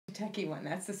techie one.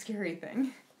 That's the scary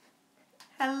thing.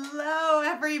 Hello,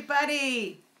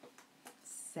 everybody.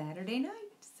 Saturday night.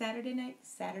 And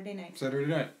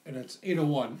it's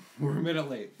 8:01. We're a minute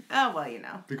late. Oh, well, you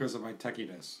know. Because of my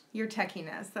techiness. Your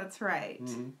techiness, that's right.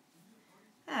 Mm-hmm.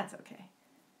 That's okay.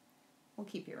 We'll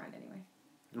keep you around anyway.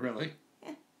 Really?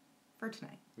 Yeah, for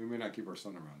tonight. We may not keep our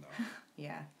son around, though.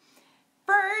 Yeah.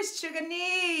 First, Sugar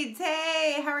Needs.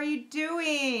 Hey, how are you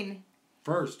doing?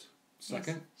 First.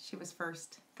 Second? Yes, she was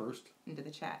first. First? Into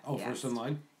the chat. Oh, yes. First in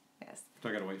line? Yes. So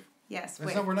I gotta wave. Yes, That's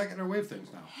wave. not, we're not gonna wave things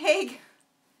now. Hey.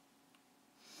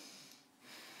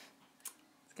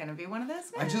 It's gonna be one of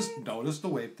those nights. I just noticed the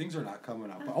wave. Things are not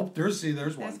coming up. Oh, there's one.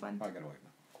 There's one. Oh, I gotta wave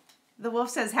now. The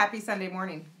wolf says happy Sunday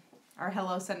morning. Or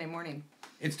hello Sunday morning.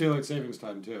 It's daylight savings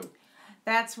time, too.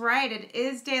 That's right. It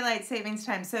is daylight savings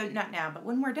time. So not now, but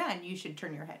when we're done, you should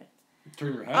turn your head.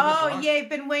 Turn your head. Oh, yay.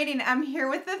 Been waiting. I'm here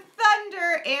with the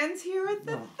thunder. Anne's here with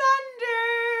the thunder.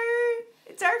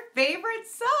 It's our favorite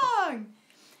song.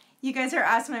 You guys are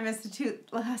awesome. I missed the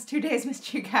last 2 days.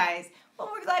 Missed you guys.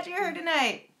 Well, we're glad you're here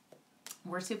tonight.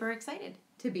 We're super excited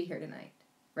to be here tonight.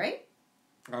 Right?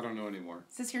 I don't know anymore.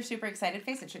 Is this your super excited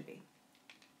face? It should be.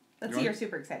 Let's see your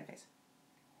super excited face.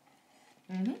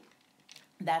 Mm-hmm.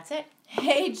 That's it.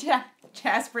 Hey,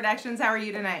 Jazz Productions, how are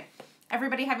you tonight?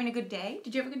 Everybody having a good day?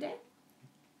 Did you have a good day?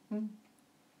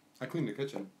 I cleaned the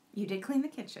kitchen. You did clean the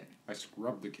kitchen. I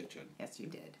scrubbed the kitchen. Yes, you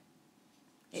did.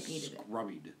 It needed it.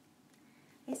 Scrubbied.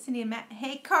 Hey, Cindy and Matt.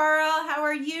 Hey, Carl, how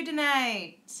are you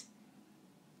tonight?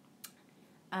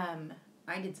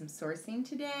 I did some sourcing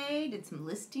today. Did some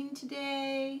listing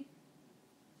today.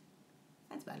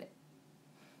 That's about it.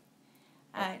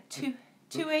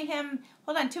 2 a.m.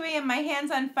 Hold on, 2 a.m. My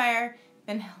hand's on fire.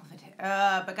 Been hell of a day.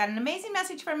 But got an amazing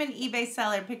message from an eBay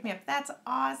seller. Pick me up. That's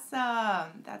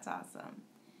awesome. That's awesome.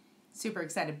 Super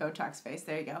excited. Botox face.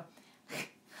 There you go.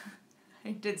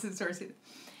 I did some sourcing.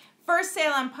 First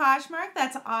sale on Poshmark.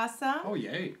 That's awesome. Oh,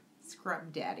 yay.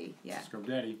 Scrub Daddy. Yeah. Scrub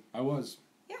Daddy. I was.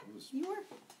 Yeah, you were.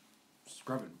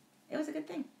 Scrubbing. It was a good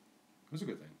thing. It was a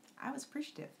good thing. I was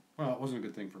appreciative. Well, it wasn't a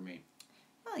good thing for me.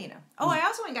 Well, you know. Oh, I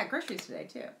also went and got groceries today,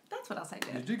 too. That's what else I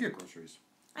did. You did get groceries.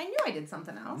 I knew I did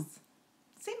something else.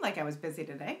 Seemed like I was busy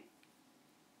today.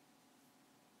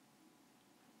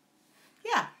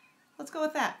 Yeah, let's go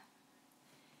with that.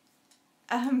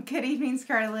 Good evening,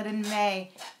 Scarlett and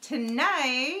May.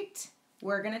 Tonight,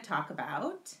 we're going to talk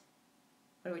about...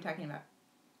 What are we talking about?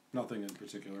 Nothing in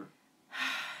particular.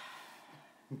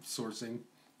 Sourcing,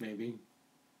 maybe.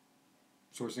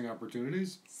 Sourcing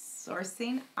opportunities?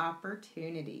 Sourcing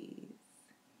opportunities.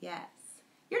 Yes.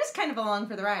 You're just kind of along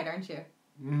for the ride, aren't you?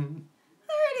 Mm-hmm.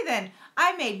 Alrighty then.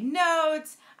 I made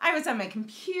notes. I was on my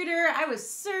computer. I was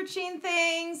searching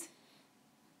things.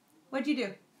 What'd you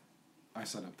do? I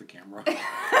set up the camera.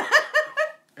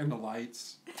 And the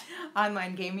lights.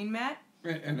 Online gaming, Matt?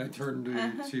 And I turned the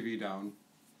TV down.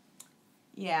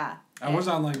 Yeah. I was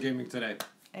online gaming today.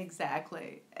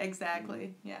 Exactly.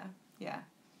 Yeah.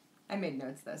 I made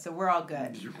notes, though, so we're all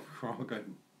good. We're all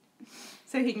good.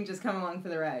 So he can just come along for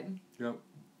the ride. Yep.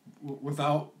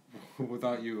 Without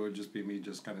you, it would just be me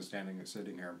just kind of standing and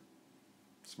sitting here,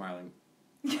 smiling,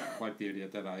 like the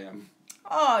idiot that I am.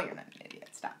 Oh, you're not an idiot.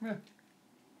 Stop. Yeah.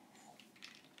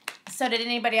 So did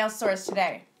anybody else source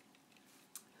today?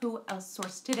 Who else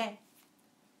sourced today?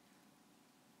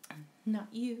 Not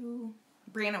you.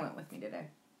 Brianna went with me today.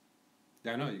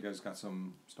 Yeah, I know. You guys got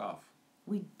some stuff.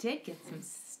 We did get some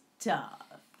stuff.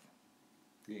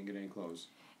 You didn't get any clothes.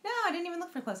 No, I didn't even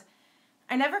look for clothes.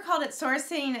 I never called it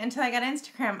sourcing until I got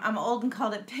Instagram. I'm old and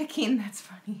called it picking. That's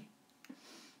funny.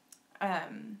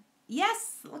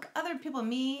 Yes, look, other people,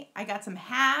 me. I got some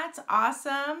hats.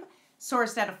 Awesome.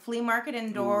 Sourced at a flea market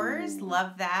indoors. Ooh.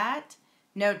 Love that.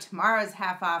 No, tomorrow's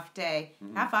half off day.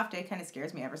 Mm-hmm. Half off day kind of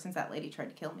scares me ever since that lady tried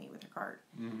to kill me with her cart.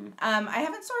 Mm-hmm. I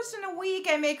haven't sourced in a week.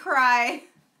 I may cry.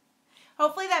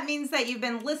 Hopefully that means that you've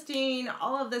been listing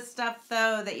all of this stuff,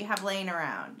 though, that you have laying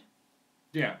around.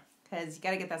 Yeah. Because you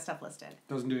got to get that stuff listed.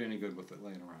 Doesn't do any good with it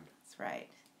laying around. That's right.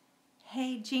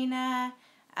 Hey, Gina.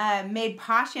 Made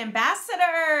Posh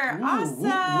Ambassador. Ooh, awesome.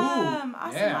 Ooh.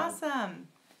 Awesome, yeah. Awesome.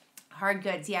 Hard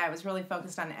goods. Yeah, I was really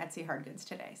focused on Etsy hard goods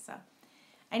today. So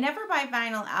I never buy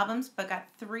vinyl albums, but got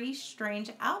 3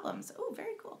 strange albums. Ooh,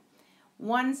 very cool.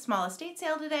 1 small estate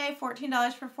sale today,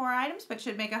 $14 for 4 items, but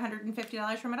should make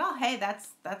 $150 from it all. Hey, that's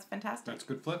fantastic. That's a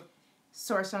good flip.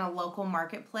 Sourced on a local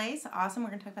marketplace. Awesome. We're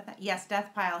going to talk about that. Yes,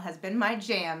 Death Pile has been my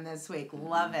jam this week.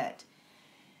 Love it.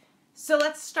 So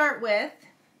let's start with,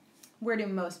 where do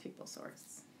most people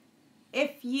source?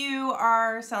 If you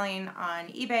are selling on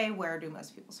eBay, where do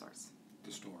most people source?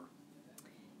 The store.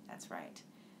 That's right.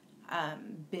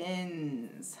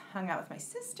 Bins. Hung out with my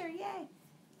sister. Yay.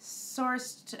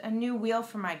 Sourced a new wheel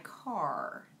for my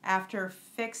car. After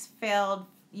fix failed,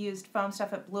 used foam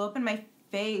stuff, it blew up in my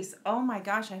face. Oh my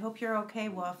gosh, I hope you're okay,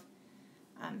 Wolf.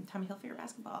 Tommy Hilfiger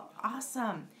basketball.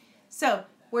 Awesome. So,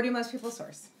 where do most people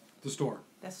source? The store.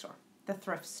 The store. The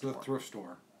thrift store. The thrift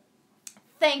store.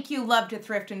 Thank you, Love to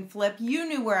Thrift and Flip. You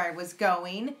knew where I was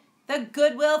going. The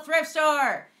Goodwill Thrift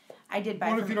Store. I did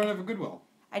buy. What if you don't have a Goodwill?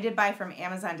 I did buy from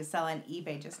Amazon to sell on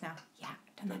eBay just now. Yeah,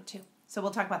 I've done that too. So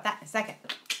we'll talk about that in a second.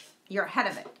 You're ahead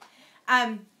of it.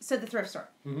 So the thrift store.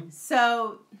 Mm-hmm.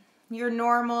 So your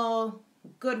normal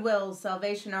Goodwill,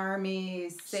 Salvation Army,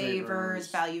 Savers,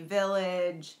 Value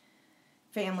Village,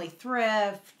 Family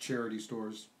Thrift. Charity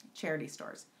stores. Charity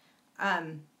stores.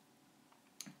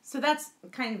 So that's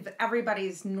kind of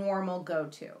everybody's normal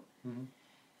go-to. Mm-hmm.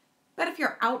 But if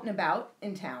you're out and about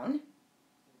in town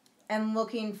and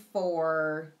looking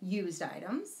for used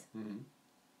items, Mm-hmm.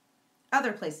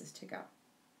 other places to go.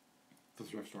 The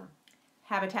thrift store.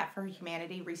 Habitat for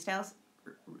Humanity resales.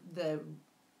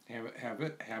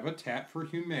 Habitat for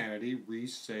Humanity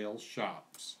resale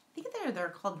shops. I think they're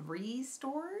called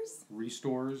restores.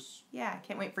 Restores. Yeah,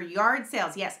 can't wait for yard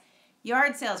sales. Yes,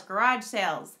 yard sales, garage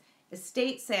sales,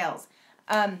 estate sales.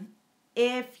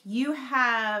 If you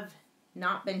have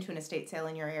not been to an estate sale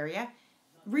in your area,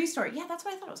 Restore. Yeah, that's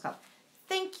what I thought it was called.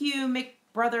 Thank you,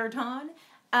 McBrotherton.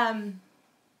 I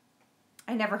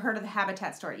never heard of the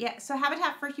Habitat store. Yeah, so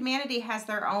Habitat for Humanity has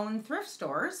their own thrift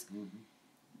stores. Mm-hmm.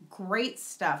 Great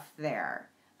stuff there.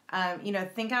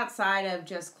 Think outside of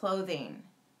just clothing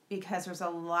because there's a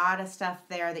lot of stuff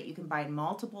there that you can buy in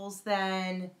multiples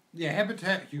then. Yeah,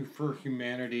 Habitat for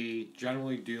Humanity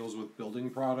generally deals with building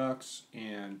products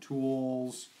and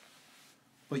tools,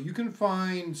 but you can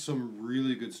find some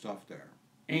really good stuff there.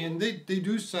 And they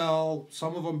do sell,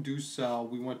 some of them do sell.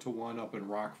 We went to one up in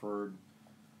Rockford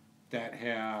that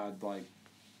had like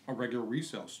a regular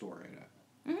resale store in it.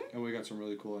 Mm-hmm. And we got some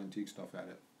really cool antique stuff at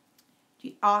it.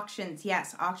 Auctions,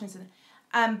 yes, auctions.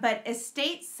 But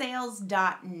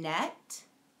estatesales.net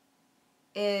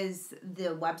is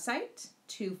the website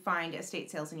to find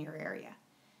estate sales in your area.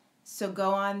 So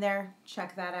go on there,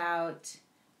 check that out.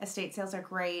 Estate sales are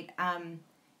great.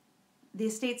 The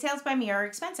estate sales by me are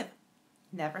expensive.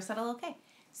 Never settle okay.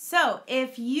 So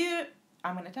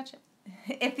I'm going to touch it.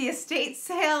 If the estate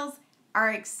sales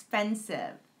are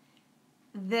expensive,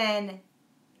 then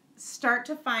start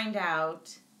to pay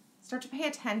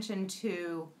attention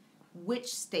to which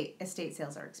estate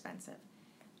sales are expensive.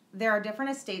 There are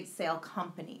different estate sale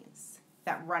companies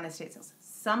that run estate sales.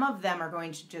 Some of them are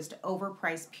going to just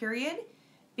overprice, period,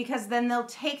 because then they'll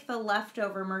take the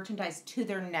leftover merchandise to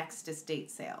their next estate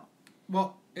sale.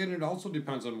 Well, and it also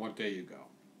depends on what day you go.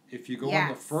 If you go on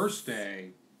the first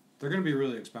day, they're going to be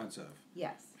really expensive.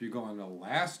 Yes. If you go on the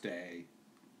last day,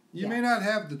 you may not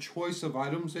have the choice of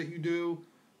items that you do,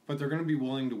 but they're going to be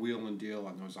willing to wheel and deal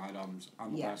on those items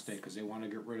on the last day because they want to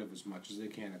get rid of as much as they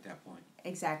can at that point.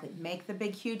 Exactly. Make the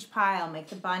big, huge pile. Make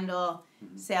the bundle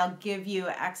sale. Give you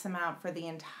X amount for the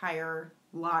entire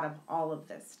lot of all of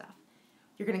this stuff.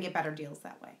 You're going to get better deals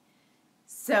that way.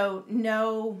 So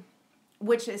know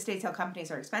which estate sale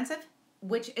companies are expensive,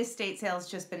 which estate sales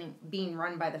just being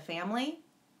run by the family.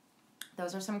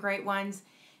 Those are some great ones.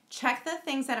 Check the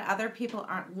things that other people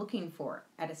aren't looking for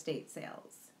at estate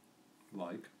sales.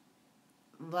 Like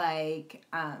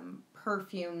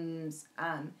perfumes.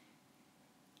 I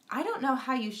don't know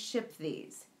how you ship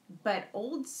these, but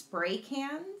old spray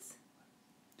cans.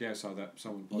 Yeah, I saw that.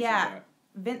 Someone posted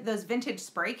that. Those vintage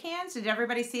spray cans. Did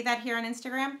everybody see that here on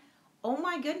Instagram? Oh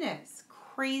my goodness.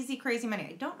 Crazy, crazy money.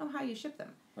 I don't know how you ship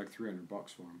them. Like $300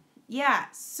 for them. Yeah,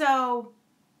 so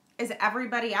is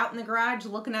everybody out in the garage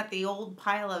looking at the old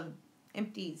pile of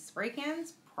empty spray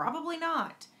cans? Probably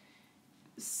not.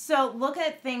 So look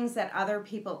at things that other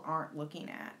people aren't looking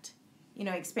at.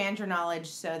 Expand your knowledge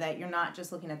so that you're not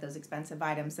just looking at those expensive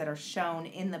items that are shown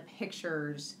in the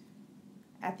pictures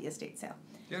at the estate sale.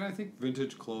 Yeah, and I think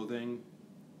vintage clothing,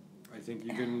 I think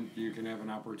you can have an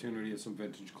opportunity of some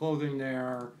vintage clothing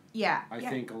there. Yeah. I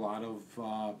think a lot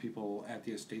of people at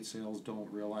the estate sales don't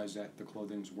realize that the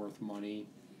clothing's worth money.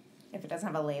 If it doesn't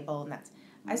have a label, and that's...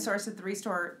 I sourced at the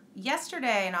Restore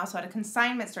yesterday and also at a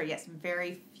consignment store. Yes,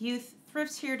 very few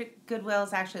thrifts here to Goodwill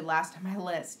is actually last on my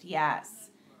list. Yes.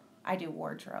 I do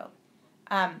wardrobe.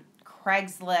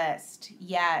 Craigslist.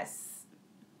 Yes.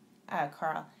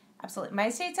 Carl. Absolutely. My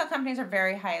estate sale companies are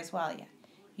very high as well. Yeah.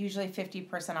 Usually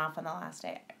 50% off on the last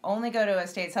day. I only go to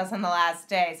estate sales on the last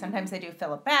day. Sometimes they do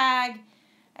fill a bag.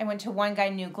 I went to one guy,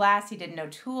 new glass. He did no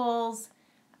tools.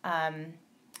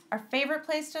 Our favorite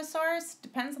place to source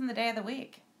depends on the day of the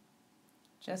week.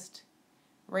 Just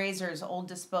razors, old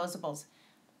disposables.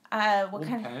 Old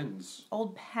pens.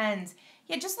 Old pens.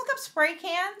 Yeah, just look up spray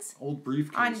cans. Old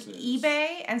briefcases. On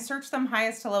eBay and search them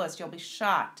highest to lowest. You'll be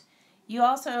shocked. You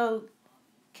also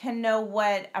can know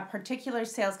what a particular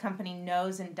sales company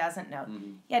knows and doesn't know.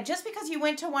 Mm-hmm. Yeah, just because you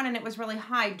went to one and it was really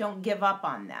high, don't give up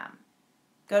on them.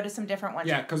 Go to some different ones.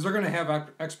 Yeah, because they're going to have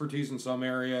expertise in some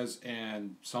areas,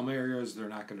 and some areas they're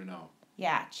not going to know.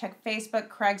 Yeah, check Facebook,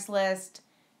 Craigslist,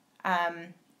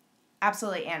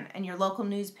 absolutely, and your local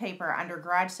newspaper under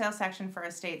garage sale section for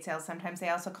estate sales. Sometimes they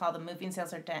also call them moving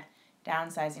sales or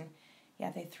downsizing.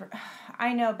 Yeah, they throw.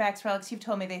 I know, Bex Relics, you've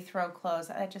told me they throw clothes.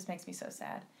 That just makes me so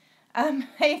sad.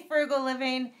 Hey, Frugal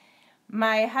Living.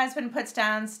 My husband puts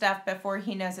down stuff before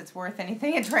he knows it's worth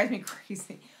anything. It drives me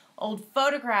crazy. Old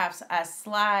photographs,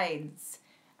 slides,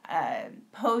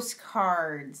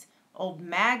 postcards, old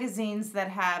magazines that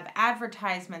have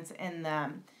advertisements in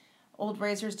them, old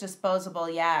razors disposable,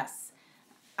 yes.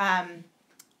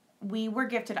 We were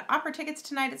gifted opera tickets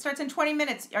tonight. It starts in 20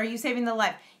 minutes. Are you saving the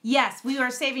live? Yes, we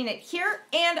are saving it here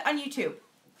and on YouTube.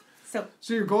 So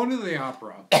you're going to the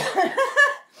opera.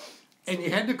 And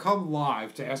you had to come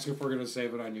live to ask if we're going to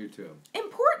save it on YouTube.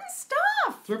 Important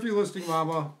stuff. So if you're listening,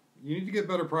 Mama, you need to get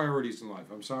better priorities in life.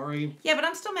 I'm sorry. Yeah, but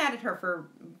I'm still mad at her for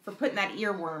putting that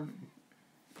earworm.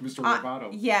 Mr. Roboto.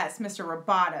 Yes, Mr.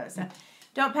 Roboto. So,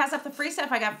 don't pass up the free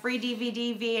stuff. I got free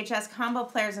DVD, VHS combo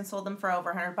players and sold them for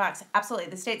over $100. Absolutely.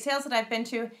 The state sales that I've been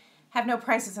to have no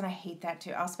prices, and I hate that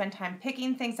too. I'll spend time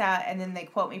picking things out, and then they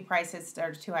quote me prices that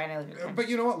are too high, and I leave it. But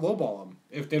you know what? Lowball them.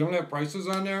 If they don't have prices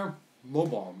on there,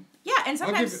 lowball them. Yeah, and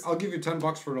sometimes I'll give you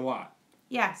 $10 for the lot.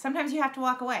 Yeah, sometimes you have to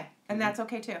walk away, and that's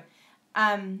okay too.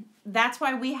 That's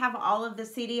why we have all of the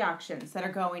CD auctions that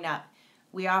are going up.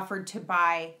 We offered to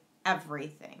buy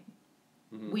everything.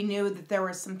 Mm-hmm. We knew that there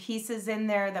were some pieces in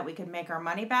there that we could make our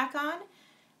money back on,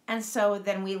 and so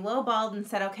then we lowballed and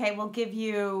said, okay, we'll give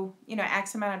you,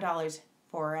 X amount of dollars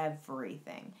for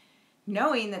everything,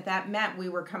 knowing that meant we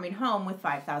were coming home with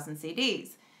 5,000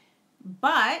 CDs.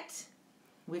 But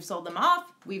we've sold them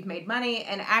off, we've made money,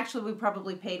 and actually we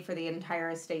probably paid for the entire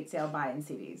estate sale buy-in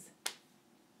CDs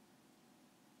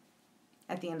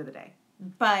at the end of the day.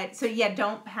 But, so yeah,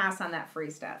 don't pass on that free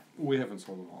stuff. We haven't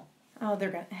sold them all. Oh, they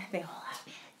all have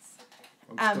bits.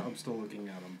 I'm still looking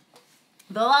at them.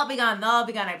 They'll all be gone,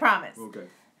 I promise. Okay.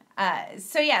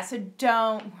 So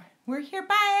don't, we're here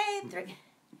by 3.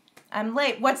 I'm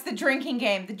late. What's the drinking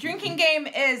game? The drinking game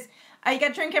is, you got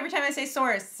to drink every time I say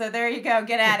source, so there you go,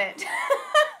 get at it.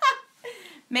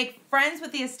 Make friends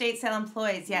with the estate sale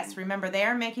employees. Yes, remember, they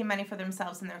are making money for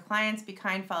themselves and their clients. Be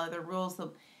kind, follow the rules.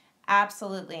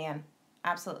 Absolutely, Ann.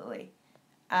 Absolutely.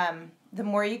 The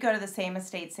more you go to the same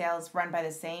estate sales run by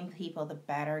the same people, the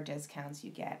better discounts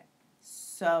you get.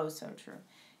 So true.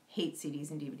 Hate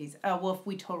CDs and DVDs. Oh, Wolf,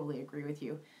 we totally agree with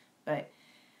you. But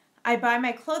I buy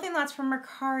my clothing lots from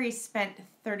Mercari, spent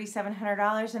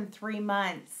 $3,700 in 3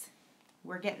 months.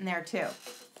 We're getting there too.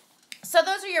 So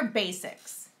those are your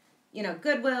basics.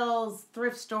 Goodwills,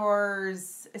 thrift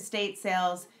stores, estate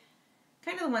sales,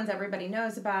 kind of the ones everybody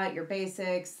knows about, your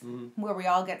basics, where we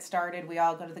all get started. We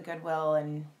all go to the Goodwill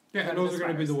and... Yeah, and those are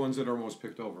going to be the ones that are most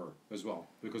picked over as well,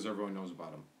 because everyone knows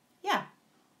about them. Yeah.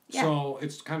 So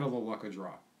it's kind of the luck of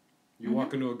draw. You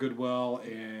walk into a Goodwill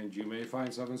and you may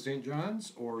find 7 St.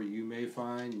 John's, or you may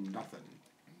find nothing.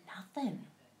 Nothing.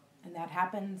 And that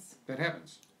happens. That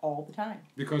happens. All the time.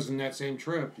 Because in that same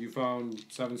trip, you found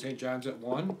 7 St. John's at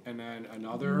one, and then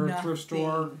another thrift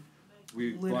store.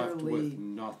 We left with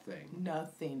nothing.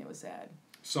 Nothing. It was sad.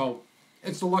 So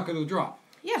it's the luck of the draw.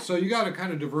 Yeah. So you got to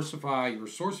kind of diversify your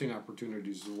sourcing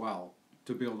opportunities as well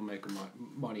to be able to make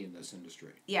money in this industry.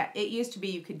 Yeah, it used to be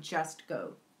you could just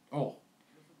go. Oh.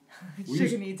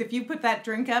 Sugar Needs. If you put that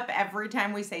drink up every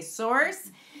time we say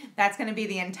source, that's going to be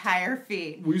the entire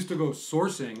feed. We used to go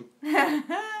sourcing,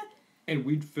 and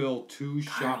we'd fill 2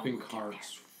 shopping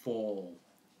carts full.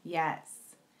 Yes.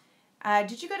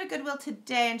 Did you go to Goodwill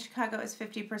today in Chicago? It was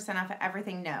 50% off of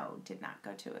everything. No, did not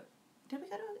go to it. Did we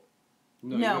go to it?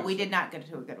 No, we did not go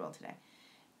to a Goodwill today.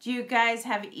 Do you guys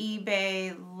have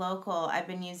eBay local? I've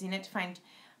been using it to find...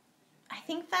 I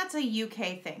think that's a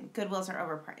UK thing. Goodwills are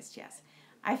overpriced, yes.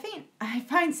 I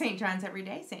find St. John's every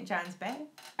day, St. John's Bay.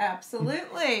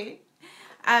 Absolutely.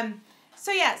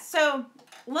 So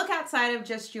look outside of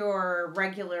just your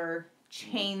regular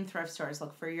chain thrift stores.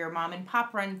 Look for your mom and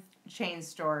pop run chain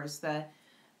stores, the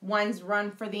ones run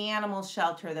for the animal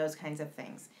shelter, those kinds of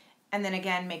things. And then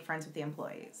again, make friends with the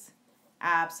employees.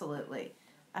 Absolutely.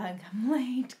 I'm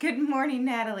late. Good morning,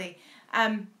 Natalie.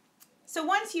 So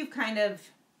once you've kind of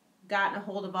gotten a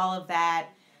hold of all of that,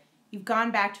 you've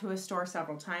gone back to a store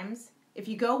several times, If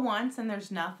you go once and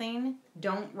there's nothing,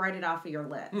 don't write it off of your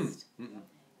list. Mm-mm.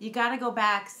 You got to go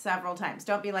back several times.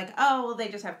 Don't be like, oh, well, they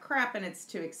just have crap and it's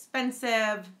too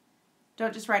expensive.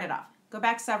 Don't just write it off. Go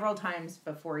back several times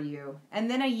before you. And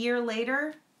then a year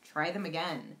later, try them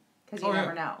again. Because you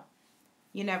never know.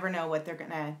 You never know what they're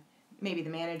going to... Maybe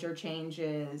the manager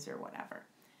changes or whatever.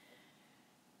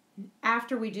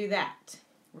 After we do that,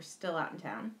 we're still out in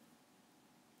town.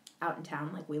 Out in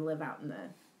town, like we live out in the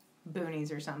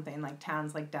boonies or something. Like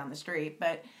town's like down the street.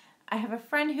 But I have a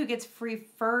friend who gets free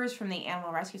furs from the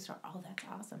animal rescue store. Oh, that's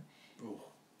awesome. Oh.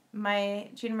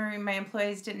 Gina Marie, my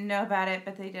employees didn't know about it,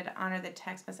 but they did honor the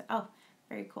text. But I said, oh,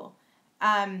 very cool.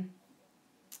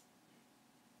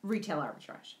 Retail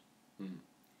arbitrage. Mm.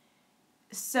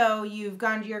 So you've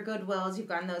gone to your Goodwills, you've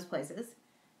gone those places.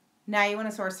 Now you want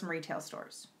to source some retail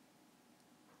stores.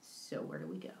 So where do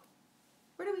we go?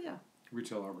 Where do we go?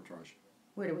 Retail arbitrage.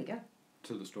 Where do we go?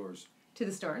 To the stores. To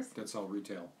the stores? That sell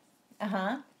retail.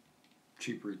 Uh-huh.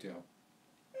 Cheap retail.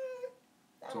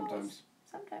 Sometimes.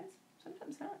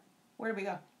 Sometimes not. Where do we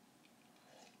go?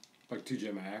 Like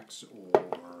TJ Maxx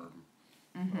or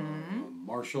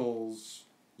Marshall's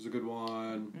is a good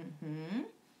one. Mm-hmm.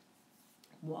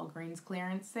 Walgreens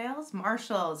clearance sales.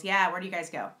 Marshall's. Yeah, where do you guys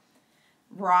go?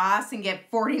 Ross and get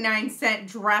 49-cent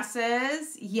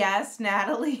dresses. Yes,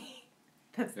 Natalie.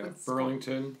 That's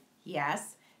Burlington.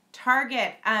 Yes.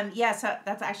 Target. So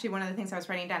that's actually one of the things I was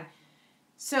writing down.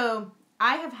 So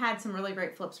I have had some really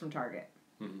great flips from Target.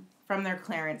 Mm-hmm. From their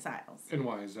clearance aisles. And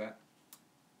why is that?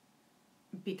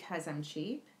 Because I'm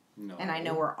cheap. No. And I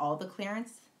know where all the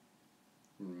clearance.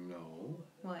 No.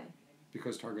 Why?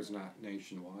 Because Target's not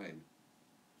nationwide.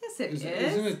 Yes, it is.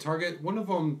 Isn't it Target? One of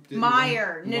them...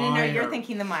 Meijer. No, you're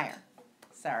thinking the Meijer.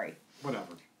 Sorry.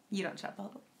 Whatever. You don't shop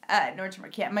all the...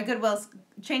 Nordstrom. Yeah, my Goodwill's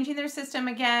changing their system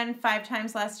again 5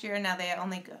 times last year, and now they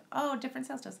only go... Oh, different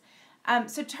sales does.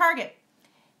 So Target.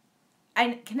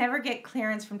 I can never get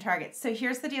clearance from Target. So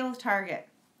here's the deal with Target.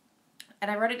 And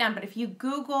I wrote it down, but if you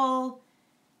Google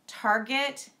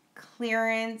Target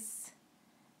clearance,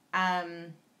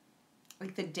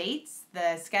 like the dates,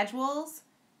 the schedules...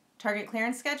 Target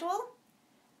clearance schedule,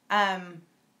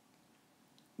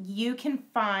 you can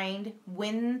find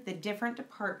when the different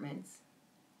departments,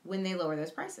 when they lower those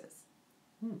prices.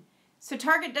 So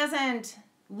Target doesn't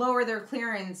lower their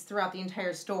clearance throughout the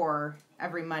entire store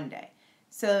every Monday.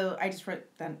 So I just wrote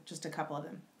down just a couple of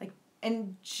them.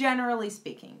 And generally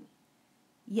speaking,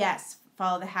 yes,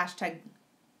 follow the hashtag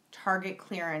Target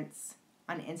clearance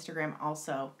on Instagram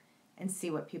also and see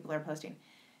what people are posting.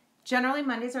 Generally,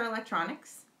 Mondays are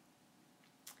electronics.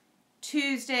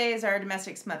 Tuesdays are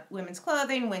domestic women's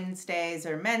clothing. Wednesdays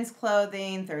are men's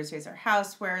clothing. Thursdays are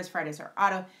housewares. Fridays are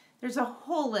auto. There's a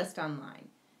whole list online.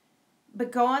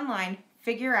 But go online,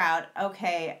 figure out,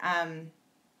 okay,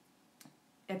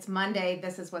 it's Monday.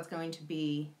 This is what's going to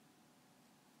be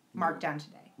marked down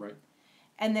today. Right.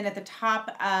 And then at the top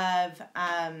of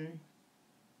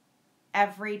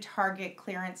every Target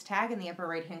clearance tag in the upper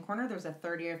right-hand corner, there's a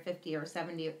 30 or 50 or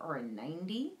 70 or a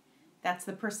 90. That's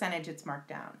the percentage it's marked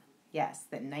down. Yes,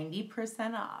 the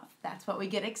 90% off. That's what we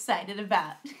get excited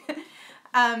about.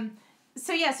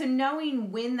 So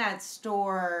knowing when that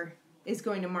store is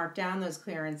going to mark down those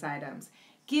clearance items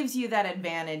gives you that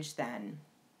advantage then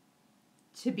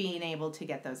to being able to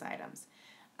get those items.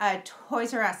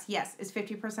 Toys R Us, yes, is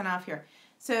 50% off here.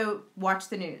 So watch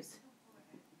the news.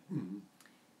 Mm-hmm.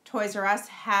 Toys R Us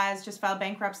has just filed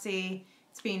bankruptcy.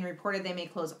 It's being reported they may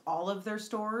close all of their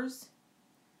stores.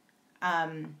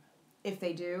 If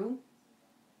they do,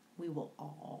 we will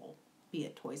all be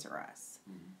at Toys R Us.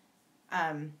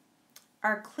 Mm-hmm.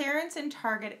 Our clearance in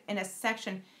Target in a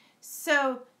section.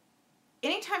 So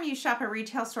anytime you shop a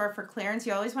retail store for clearance,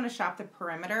 you always want to shop the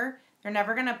perimeter. They're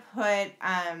never going to put...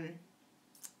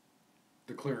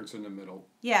 the clearance in the middle.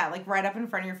 Yeah, like right up in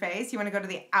front of your face. You want to go to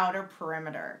the outer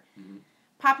perimeter. Mm-hmm.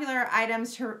 Popular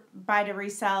items to buy to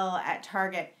resell at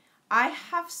Target. I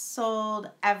have sold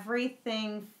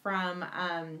everything from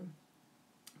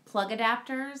plug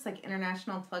adapters, like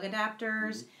international plug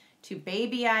adapters, to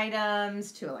baby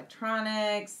items, to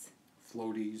electronics.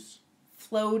 Floaties.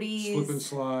 Slip and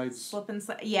slides.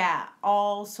 Yeah,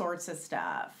 all sorts of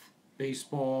stuff.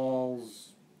 Baseballs.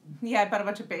 Yeah, I bought a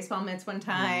bunch of baseball mitts one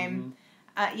time.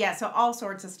 Mm-hmm. So all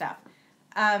sorts of stuff.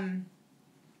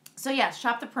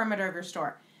 Shop the perimeter of your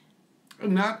store.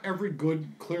 Not every good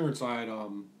clearance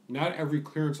item... Not every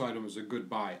clearance item is a good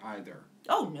buy either.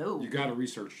 Oh, no. You got to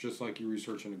research just like you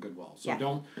research in a Goodwill. So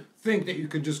don't think that you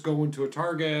could just go into a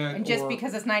Target and just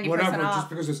because it's 90% whatever, off. Just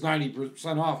because it's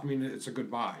 90% off, I mean, it's a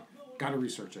good buy. Got to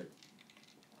research it.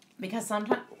 Because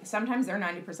sometimes they're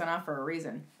 90% off for a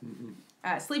reason. Mm-hmm.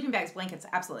 Sleeping bags, blankets,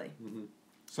 absolutely. Mm-hmm.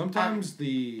 Sometimes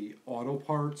the auto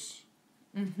parts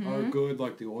are good,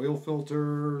 like the oil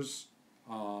filters,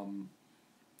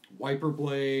 wiper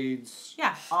blades.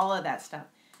 Yeah, all of that stuff.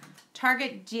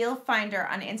 Target Deal Finder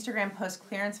on Instagram posts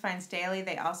clearance finds daily.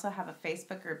 They also have a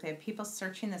Facebook group. They have people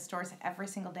searching the stores every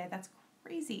single day. That's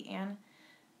crazy, Anne.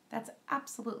 That's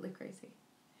absolutely crazy.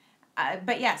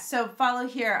 But yeah, so follow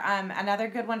here. Another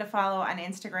good one to follow on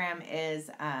Instagram is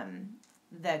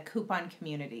the coupon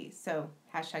community. So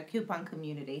hashtag coupon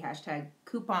community, hashtag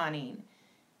couponing.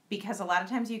 Because a lot of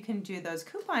times you can do those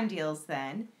coupon deals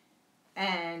then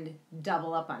and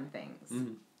double up on things.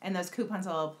 Mm-hmm. And those coupons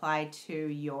will apply to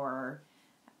your,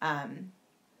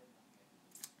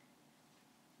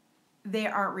 they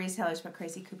aren't resellers, but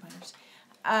crazy couponers.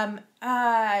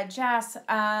 Jess,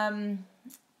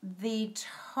 the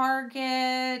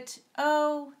Target,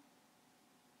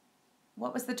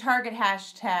 what was the Target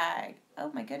hashtag?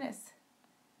 Oh my goodness.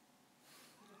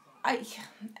 And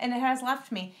it has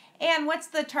left me. And what's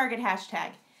the Target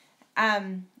hashtag?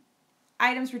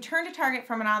 Items returned to Target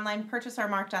from an online purchase are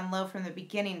marked on low from the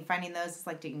beginning. Finding those is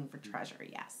like digging for treasure,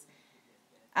 yes.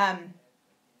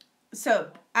 So,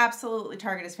 absolutely,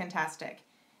 Target is fantastic.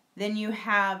 Then you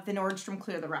have the Nordstrom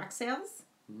Clear the Rack sales,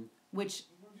 which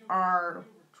are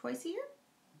twice a year?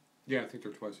 Yeah, I think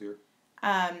they're twice a year.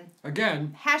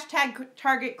 Again. Hashtag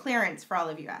Target clearance for all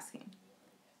of you asking.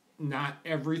 Not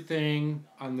everything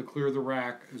on the Clear the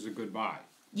Rack is a good buy.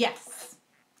 Yes.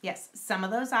 Yes. Some of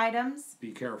those items.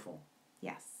 Be careful.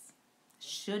 Yes.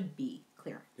 Should be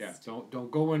clearance. Yeah.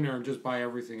 Don't go in there and just buy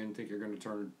everything and think you're going to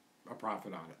turn a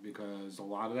profit on it, because a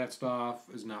lot of that stuff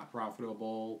is not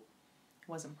profitable.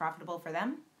 Wasn't profitable for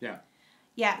them? Yeah.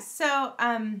 Yeah. So,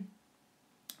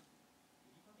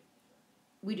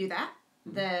 we do that.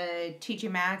 Mm-hmm. The TJ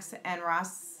Maxx and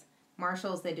Ross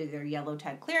Marshalls, they do their yellow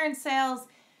tag clearance sales.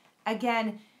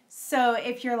 Again, so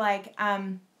if you're like,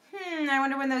 I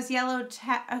wonder when those yellow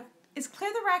tag... is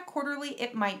Clear the Rack quarterly?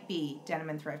 It might be. Denim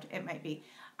and Thrift. It might be.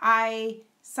 I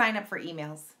sign up for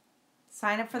emails.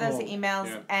 Sign up for those emails,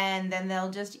 yeah. And then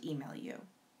they'll just email you.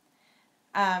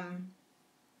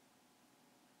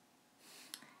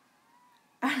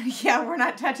 Yeah, we're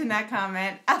not touching that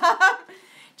comment.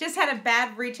 Just had a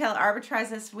bad retail arbitrage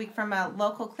this week from a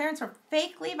local clearance for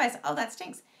fake Levi's. Oh, that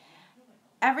stinks.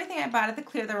 Everything I bought at the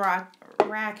Clear the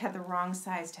Rack had the wrong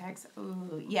size tags.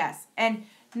 Ooh, yes. And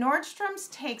Nordstrom's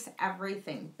takes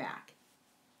everything back.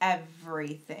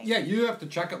 Everything. Yeah, you have to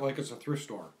check it like it's a thrift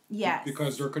store. Yes.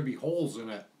 Because there could be holes in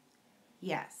it.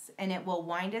 Yes. And it will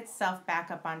wind itself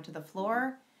back up onto the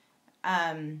floor.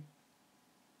 Yeah,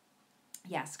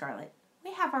 Scarlett.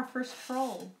 We have our first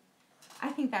troll. I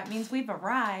think that means we've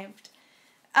arrived.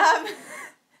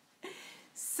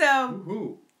 So.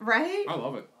 Woohoo. Right? I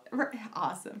love it.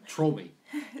 Awesome. Troll me.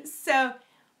 So,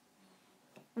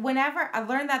 whenever I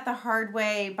learned that the hard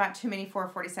way, bought too many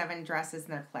 447 dresses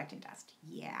and they're collecting dust.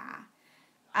 Yeah.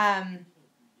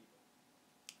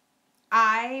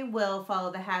 I will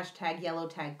follow the hashtag yellow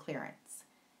tag clearance.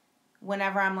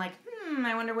 Whenever I'm like,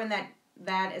 I wonder when that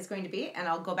is going to be, and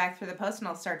I'll go back through the post and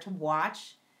I'll start to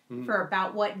watch for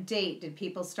about what date did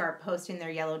people start posting their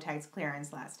yellow tags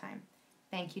clearance last time.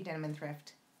 Thank you, Denim and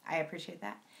Thrift. I appreciate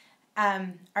that.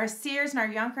 Our Sears and our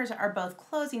Yonkers are both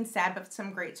closing, sad, but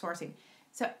some great sourcing.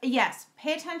 So, yes,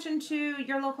 pay attention to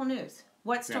your local news.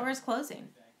 What store is closing?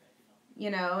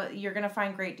 You know, you're going to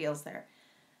find great deals there.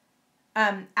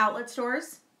 Outlet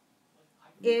stores.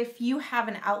 If you have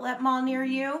an outlet mall near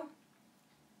you,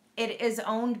 it is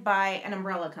owned by an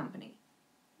umbrella company.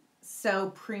 So,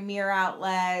 Premier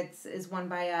Outlets is one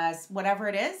by us. Whatever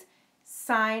it is,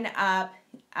 sign up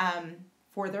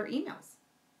for their emails.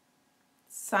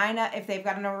 Sign up if they've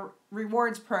got a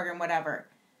rewards program, whatever.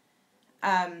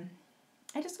 I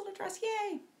just sold a dress,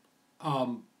 yay!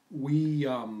 We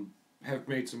have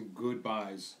made some good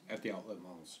buys at the outlet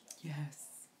malls.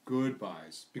 Yes. Good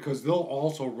buys. Because they'll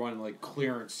also run like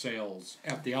clearance sales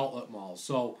at the outlet malls.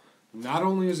 So not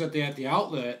only is it at the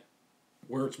outlet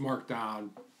where it's marked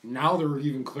down, now they're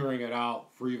even clearing it out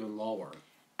for even lower.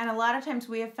 And a lot of times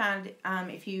we have found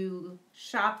if you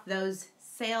shop those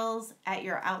sales at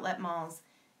your outlet malls,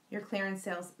 your clearance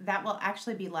sales, that will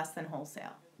actually be less than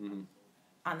wholesale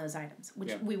on those items,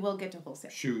 which we will get to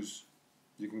wholesale. Shoes.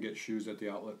 You can get shoes at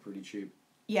the outlet pretty cheap.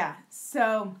 Yeah.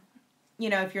 So,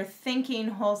 if you're thinking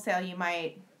wholesale, you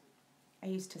might... I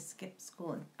used to skip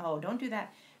school. Don't do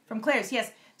that. From Claire's,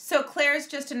 yes. So Claire's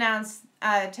just announced,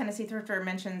 Tennessee Thrifter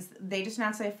mentions, they just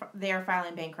announced they are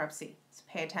filing bankruptcy. So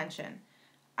pay attention.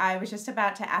 I was just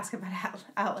about to ask about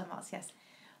outlet malls, yes.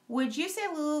 Would you say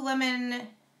Lululemon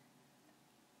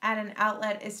at an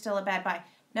outlet is still a bad buy?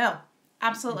 No.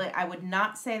 Absolutely. I would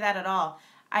not say that at all.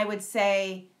 I would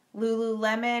say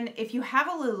Lululemon, if you have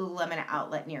a Lululemon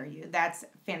outlet near you, that's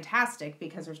fantastic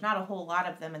because there's not a whole lot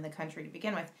of them in the country to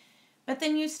begin with. But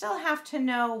then you still have to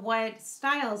know what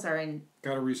styles are in.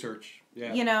 Gotta research.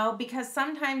 Yeah. You know, because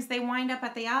sometimes they wind up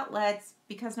at the outlets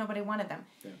because nobody wanted them.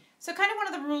 Yeah. So kind of one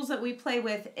of the rules that we play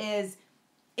with is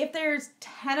if there's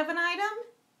 10 of an item,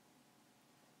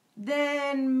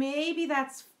 then maybe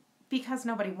that's because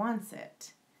nobody wants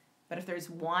it. But if there's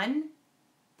one,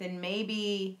 then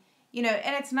maybe, you know,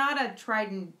 and it's not a tried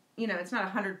and, you know, it's not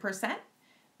 100%,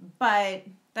 but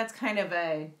that's kind of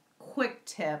a quick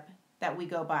tip that we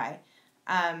go by.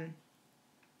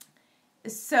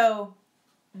 So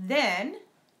then,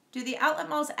 do the outlet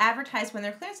malls advertise when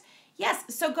they're clearance? Yes.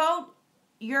 So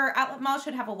your outlet mall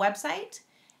should have a website,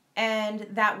 and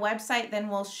that website then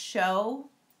will show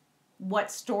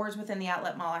what stores within the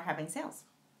outlet mall are having sales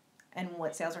and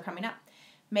what sales are coming up.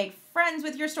 Make friends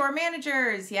with your store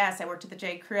managers. Yes, I worked at the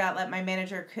J. Crew outlet. My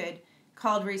manager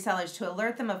called resellers to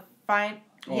alert them of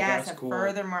Cool.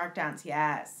 further markdowns.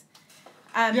 Yes.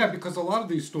 Yeah, because a lot of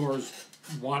these stores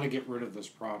want to get rid of this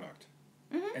product.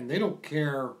 Mm-hmm. And they don't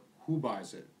care who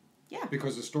buys it. Yeah.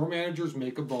 Because the store managers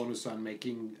make a bonus on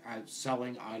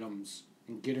selling items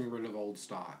and getting rid of old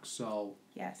stock. So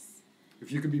yes,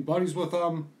 if you can be buddies with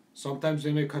them, sometimes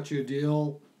they may cut you a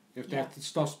deal if that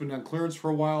stuff's been on clearance for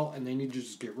a while and they need to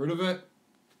just get rid of it.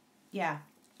 Yeah,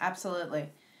 absolutely.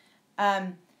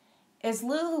 Is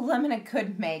Lululemon a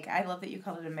good make? I love that you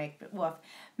called it a make, but woof.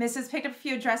 Mrs. picked up a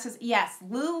few dresses. Yes,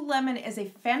 Lululemon is a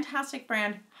fantastic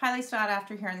brand, highly sought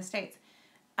after here in the States.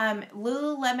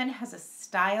 Lululemon has a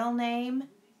style name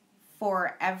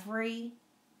for every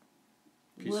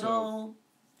Piece little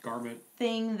garment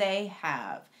thing they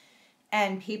have.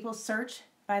 And people search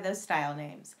by those style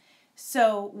names.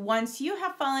 So once you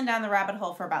have fallen down the rabbit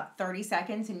hole for about 30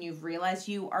 seconds and you've realized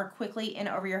you are quickly in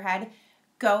over your head,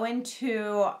 go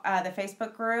into the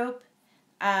Facebook group.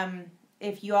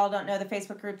 If you all don't know the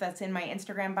Facebook group that's in my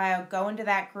Instagram bio, go into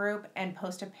that group and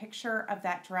post a picture of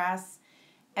that dress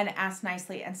and ask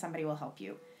nicely and somebody will help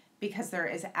you. Because there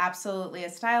is absolutely a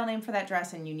style name for that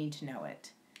dress and you need to know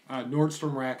it.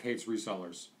 Nordstrom Rack hates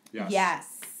resellers.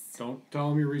 Yes. Don't tell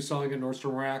them you're reselling at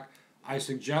Nordstrom Rack. I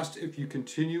suggest if you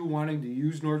continue wanting to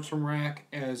use Nordstrom Rack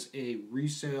as a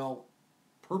resale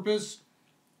purpose,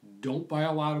 don't buy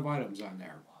a lot of items on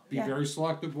there. Be very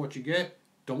selective what you get.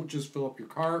 Don't just fill up your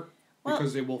cart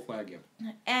because they will flag you.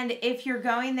 And if you're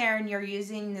going there and you're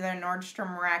using the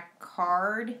Nordstrom Rack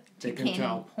card to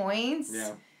gain points,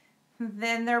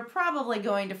 then they're probably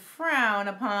going to frown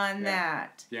upon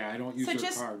that. Yeah, I don't use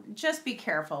their card. So just be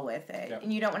careful with it. Yep.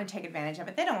 And you don't want to take advantage of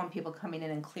it. They don't want people coming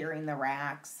in and clearing the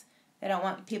racks. They don't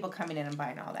want people coming in and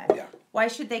buying all that. Yeah. Why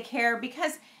should they care?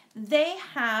 Because they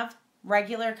have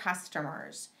regular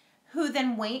customers who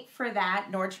then wait for that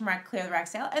Nordstrom Rack Clear the Rack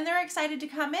sale, and they're excited to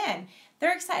come in.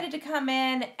 They're excited to come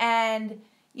in and,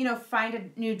 you know, find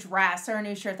a new dress or a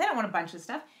new shirt. They don't want a bunch of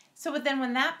stuff. So but then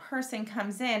when that person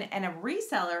comes in and a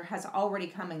reseller has already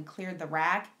come and cleared the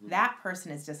rack, that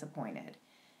person is disappointed.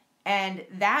 And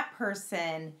that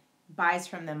person buys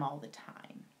from them all the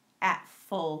time at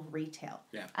full retail.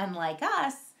 Yeah. Unlike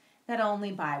us that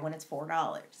only buy when it's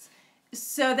 $4.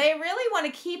 So they really want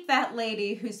to keep that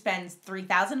lady who spends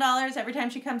 $3,000 every time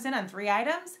she comes in on 3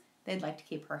 items. They'd like to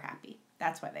keep her happy.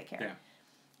 That's why they care.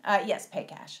 Yeah. Yes, pay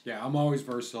cash. Yeah, I'm always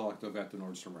very selective at the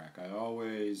Nordstrom Rack. I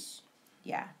always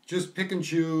Yeah. just pick and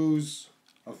choose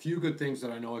a few good things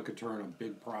that I know I could turn a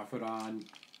big profit on,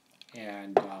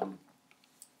 and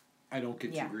I don't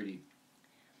get too greedy.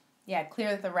 Yeah,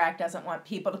 Clear the Rack doesn't want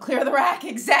people to clear the rack.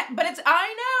 But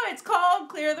I know, it's called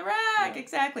Clear the Rack. Yeah.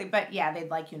 Exactly. But yeah, they'd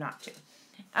like you not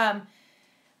to.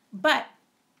 But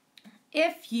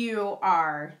if you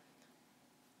are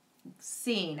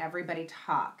seeing everybody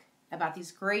talk about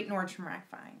these great Nordstrom Rack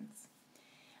finds,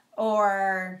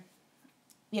 or,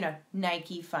 you know,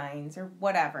 Nike finds or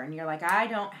whatever, and you're like, I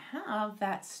don't have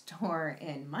that store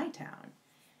in my town.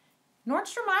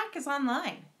 Nordstrom Rack is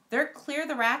online. Their Clear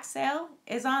the Rack sale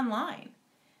is online.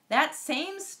 That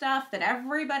same stuff that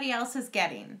everybody else is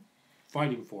getting.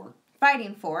 Fighting for.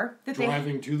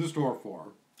 Driving to the store for.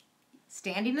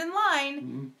 Standing in line.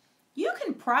 Mm-hmm. You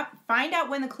can find out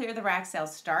when the Clear the Rack sale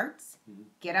starts. Mm-hmm.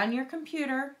 Get on your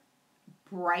computer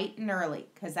bright and early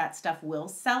because that stuff will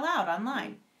sell out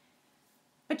online.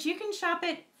 But you can shop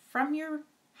it from your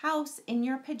house in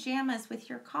your pajamas with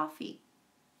your coffee.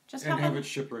 Just have it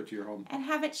shipped right to your home. And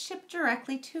have it shipped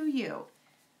directly to you.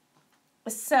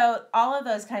 So all of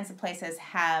those kinds of places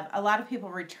have, a lot of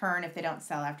people return if they don't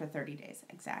sell after 30 days.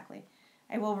 Exactly.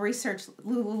 I will research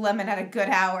Lululemon at a good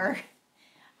hour.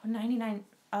 Oh, 99.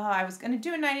 I was going to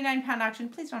do a 99-pound auction.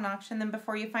 Please don't auction them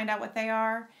before you find out what they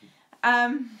are.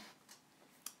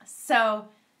 So,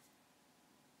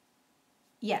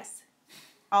 yes,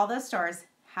 all those stores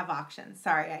have auctions.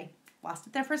 Sorry, I lost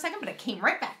it there for a second, but it came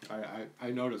right back.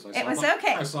 I noticed.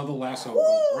 I saw the lasso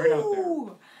go right out there.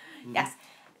 Mm-hmm. Yes.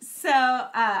 So,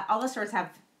 all the stores have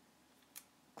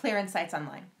clearance sites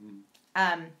online.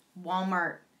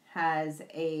 Walmart has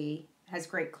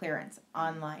great clearance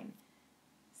online.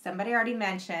 Somebody already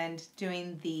mentioned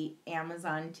doing the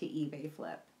Amazon to eBay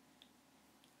flip,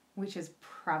 which is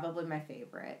probably my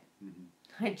favorite.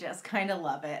 I just kind of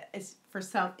love it. It's for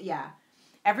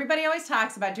everybody always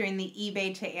talks about doing the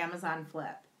eBay to Amazon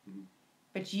flip,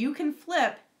 but you can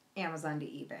flip Amazon to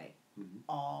eBay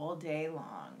all day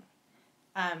long.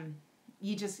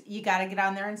 You got to get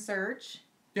on there and search.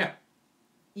 Yeah.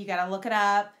 You got to look it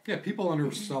up. Yeah, people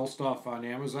undersell stuff on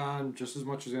Amazon just as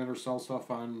much as they undersell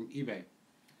stuff on eBay.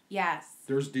 Yes.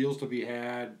 There's deals to be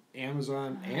had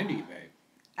Amazon and eBay.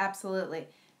 Absolutely.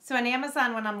 So on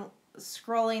Amazon, when I'm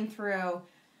scrolling through,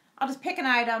 I'll just pick an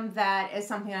item that is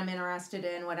something I'm interested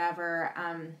in, whatever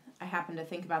I happen to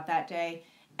think about that day,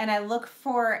 and I look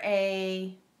for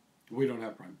a... We don't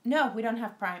have Prime. No, we don't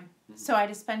have Prime. So I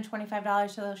just spend $25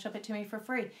 so they'll ship it to me for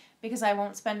free because I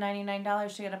won't spend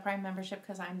 $99 to get a Prime membership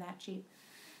because I'm that cheap.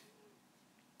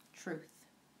 Truth.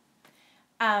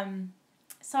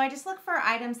 So I just look for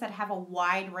items that have a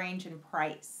wide range in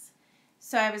price.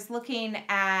 So I was looking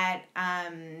at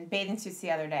bathing suits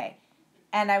the other day,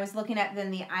 and I was looking at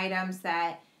then the items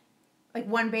that, like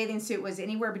one bathing suit was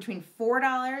anywhere between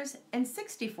 $4 and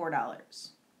 $64.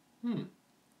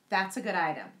 That's a good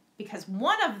item. Because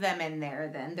one of them in there,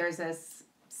 then, there's a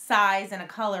size and a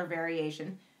color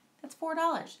variation, that's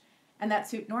 $4. And that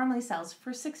suit normally sells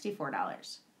for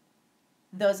 $64.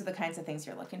 Those are the kinds of things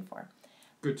you're looking for.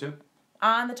 Good tip.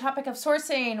 On the topic of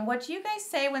sourcing, what do you guys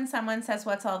say when someone says,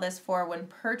 what's all this for, when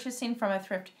purchasing from a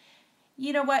thrift?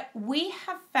 You know what? We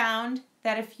have found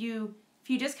that if you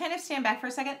just kind of stand back for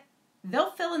a second,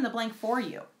 they'll fill in the blank for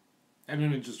you. And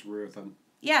then it just rear with them.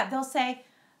 Yeah, they'll say,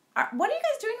 what are you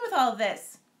guys doing with all of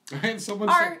this? And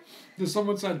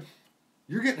someone said,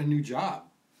 you're getting a new job.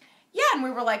 Yeah, and we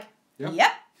were like,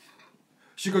 yep.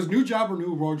 She goes, new job or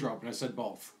new wardrobe? And I said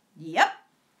both. Yep.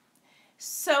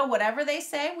 So whatever they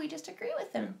say, we just agree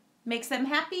with them. Yeah. Makes them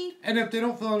happy. And if they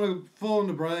don't fill in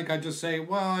the blank, I just say,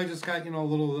 well, I just got, a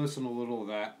little of this and a little of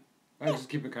that. I just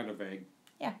keep it kind of vague.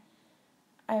 Yeah.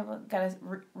 I got to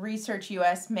research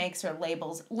U.S. makes or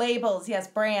labels. Labels, yes,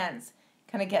 brands.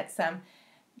 Kind of get some...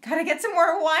 Gotta get some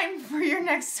more wine for your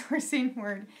next sourcing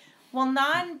word. Well,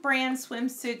 non-brand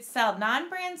swimsuits sell.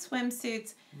 Non-brand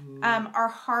swimsuits are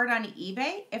hard on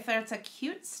eBay. If it's a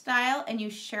cute style and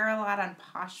you share a lot on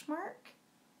Poshmark,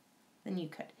 then you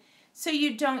could. So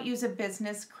you don't use a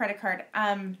business credit card.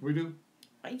 We do.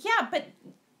 Yeah, but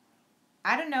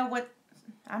I don't know what...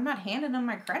 I'm not handing them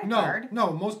my credit card.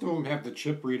 No, most of them have the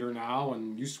chip reader now,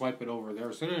 and you swipe it over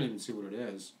there, so they don't even see what it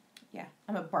is. Yeah,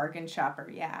 I'm a bargain shopper,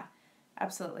 yeah.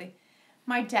 Absolutely.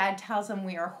 My dad tells them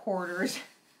we are hoarders.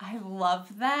 I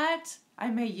love that. I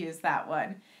may use that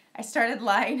one. I started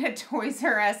lying at Toys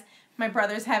R Us. My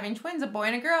brother's having twins, a boy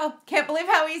and a girl. Can't believe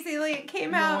how easily it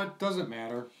came out. No, it doesn't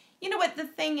matter. You know what? The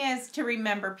thing is to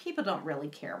remember, people don't really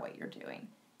care what you're doing.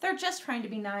 They're just trying to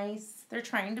be nice. They're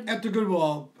trying to... At the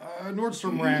Goodwill,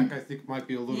 Nordstrom Rack, I think, might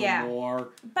be a little more.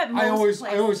 But I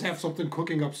always have something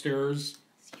cooking upstairs.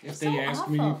 If they ask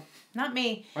me. Not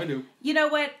me. I do. You know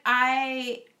what?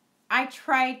 I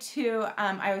try to,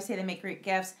 I always say they make great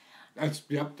gifts. That's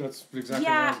exactly what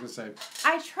I was going to say.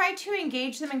 I try to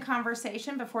engage them in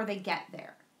conversation before they get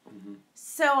there.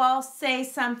 So I'll say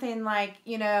something like,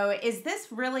 is this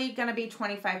really going to be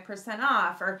 25%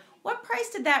 off? Or what price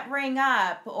did that ring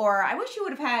up? Or I wish you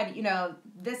would have had,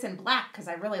 this in black because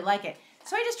I really like it.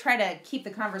 So I just try to keep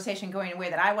the conversation going in a way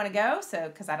that I want to go,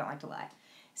 because I don't like to lie.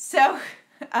 So,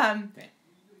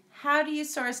 how do you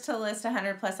source to list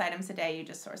 100 plus items a day? You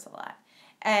just source a lot.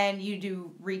 And you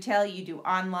do retail, you do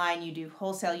online, you do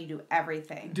wholesale, you do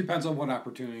everything. Depends on what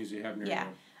opportunities you have near you.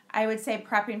 I would say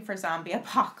prepping for zombie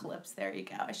apocalypse. There you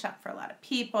go. I shop for a lot of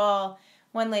people.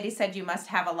 One lady said you must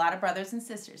have a lot of brothers and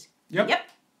sisters. Yep.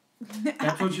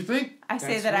 That's what you think. I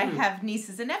say that I have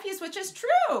nieces and nephews, which is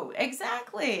true.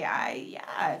 Exactly.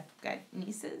 I've got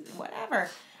nieces, whatever.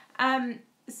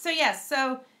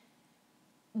 So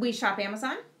we shop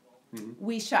Amazon.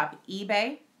 We shop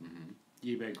eBay.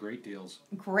 eBay, great deals.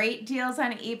 Great deals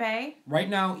on eBay. Right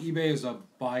now, eBay is a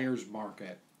buyer's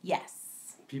market. Yes.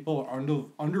 People are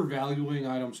undervaluing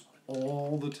items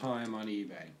all the time on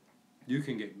eBay. You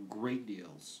can get great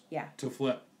deals to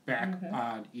flip back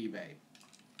on eBay.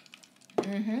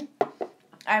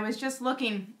 I was just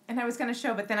looking, and I was going to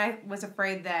show, but then I was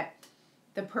afraid that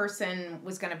the person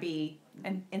was going to be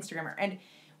an Instagrammer. And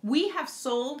we have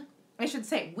sold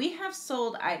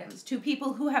items to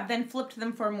people who have then flipped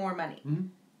them for more money. Mm-hmm.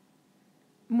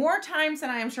 More times than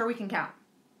I am sure we can count.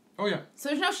 Oh, yeah. So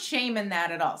there's no shame in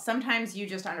that at all. Sometimes you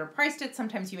just underpriced it.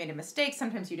 Sometimes you made a mistake.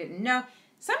 Sometimes you didn't know.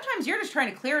 Sometimes you're just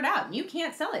trying to clear it out, and you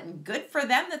can't sell it. And good for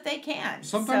them that they can.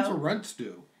 Sometimes the rent's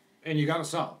due, and you got to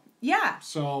sell. Yeah.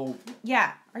 So.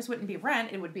 Yeah. Ours wouldn't be rent.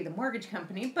 It would be the mortgage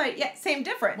company. But, yeah, same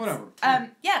difference. Whatever.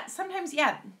 Yeah, sometimes,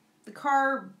 the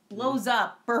car blows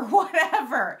up or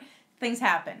whatever. Things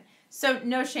happen. So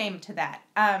no shame to that.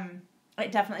 I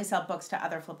definitely sell books to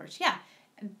other flippers. Yeah,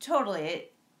 totally.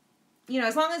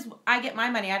 As long as I get my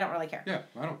money, I don't really care. Yeah,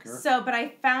 I don't care. So, but I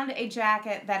found a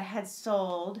jacket that had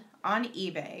sold on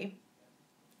eBay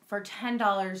for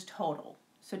 $10 total.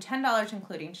 So $10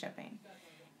 including shipping.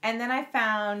 And then I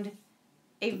found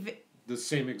the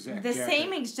same exact jacket. The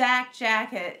same exact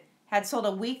jacket had sold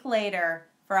a week later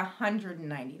for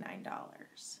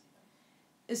 $199.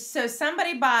 So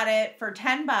somebody bought it for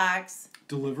 $10.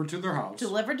 Delivered to their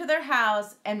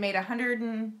house. And made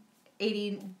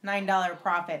 $189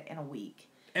 profit in a week.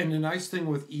 And the nice thing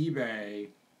with eBay,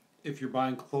 if you're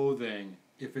buying clothing,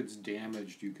 if it's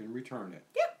damaged, you can return it.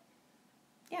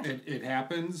 Yeah. It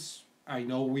happens. I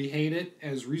know we hate it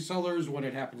as resellers when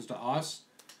it happens to us.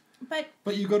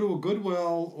 But you go to a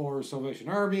Goodwill or Salvation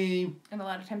Army. And a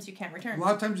lot of times you can't return it. A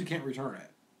lot of times you can't return it.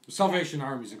 Salvation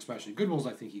Armies especially. Goodwills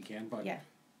I think you can, but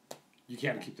you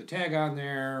can't keep the tag on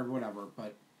there, whatever.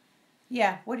 But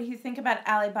yeah, what do you think about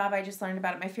Alibaba? I just learned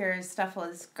about it. My fear is stuff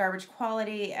was garbage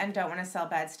quality and don't want to sell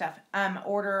bad stuff.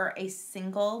 Order a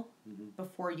single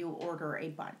before you order a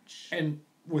bunch. And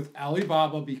with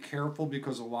Alibaba, be careful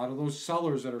because a lot of those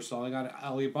sellers that are selling on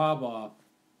Alibaba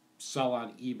sell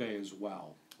on eBay as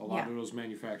well. A lot of those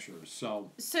manufacturers. So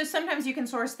sometimes you can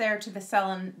source there to sell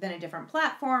on then a different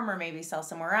platform or maybe sell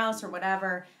somewhere else or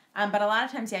whatever. But a lot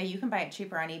of times, you can buy it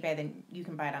cheaper on eBay than you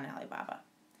can buy it on Alibaba.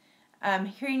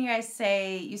 Hearing you guys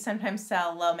say you sometimes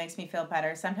sell low makes me feel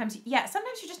better. Sometimes you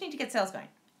just need to get sales going.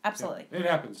 Absolutely. Yeah, it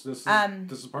happens. This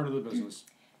is part of the business.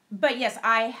 But yes,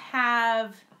 I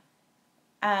have.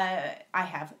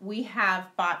 We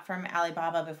have bought from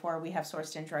Alibaba before. We have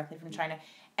sourced in directly from China.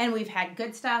 And we've had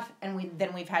good stuff, and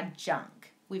we've had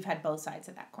junk. We've had both sides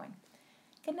of that coin.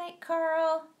 Good night,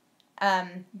 Carl.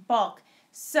 Bulk.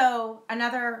 So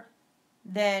all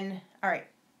right.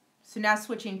 So now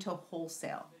switching to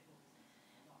wholesale.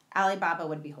 Alibaba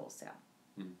would be wholesale.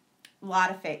 A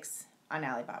lot of fakes on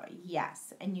Alibaba.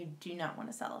 Yes, and you do not want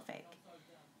to sell a fake.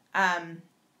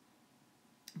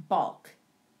 Bulk.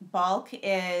 Bulk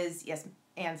is, yes,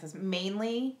 Anne says,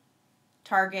 mainly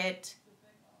Target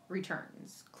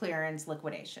returns, clearance,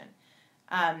 liquidation.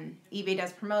 eBay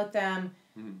does promote them.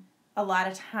 A lot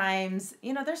of times,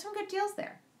 there's some good deals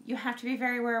there. You have to be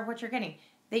very aware of what you're getting.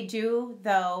 They do,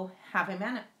 though, have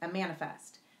a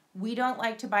manifest. We don't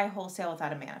like to buy wholesale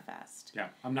without a manifest. Yeah,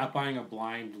 I'm not buying a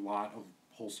blind lot of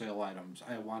wholesale items.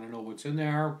 I want to know what's in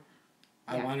there.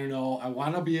 I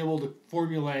want to be able to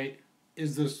formulate,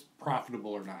 is this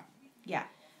profitable or not? Yeah.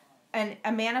 And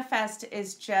a manifest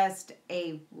is just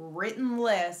a written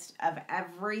list of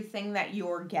everything that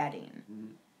you're getting.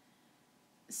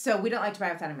 So we don't like to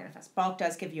buy without a manifest. Bulk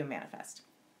does give you a manifest.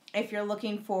 If you're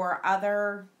looking for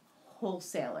other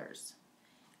wholesalers,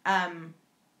 Product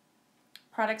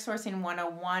Sourcing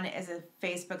 101 is a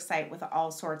Facebook site with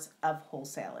all sorts of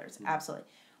wholesalers. Absolutely.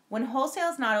 When wholesale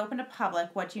is not open to public,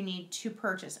 what do you need to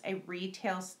purchase? A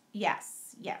retail...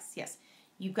 Yes.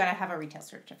 You've got to have a retail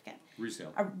certificate.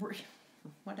 Resale.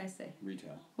 What did I say?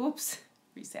 Retail. Oops.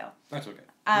 Resale. That's okay.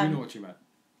 We know what you meant.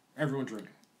 Everyone drink.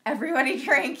 Everybody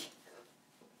drink.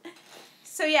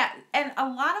 So and a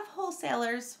lot of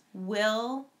wholesalers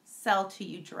will sell to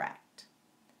you direct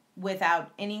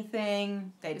without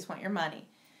anything. They just want your money.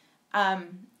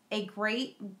 A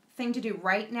great thing to do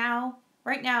right now,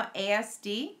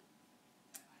 ASD.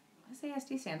 What does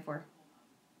ASD stand for?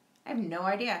 I have no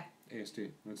idea.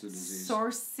 ASD, that's a disease.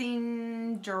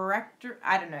 Sourcing Director,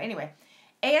 I don't know. Anyway,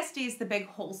 ASD is the big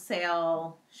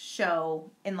wholesale show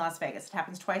in Las Vegas. It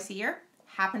happens twice a year.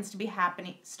 Happens to be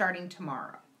happening starting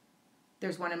tomorrow.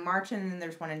 There's one in March and then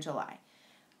there's one in July.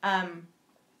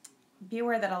 Be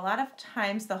aware that a lot of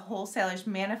times the wholesalers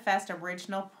manifest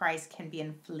original price can be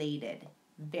inflated.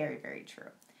 Very, very true.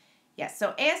 Yes,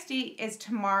 so ASD is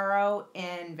tomorrow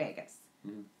in Vegas.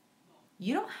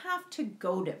 You don't have to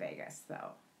go to Vegas,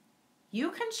 though.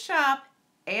 You can shop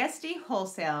ASD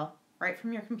wholesale right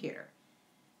from your computer.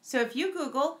 So if you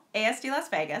Google ASD Las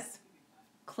Vegas,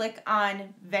 click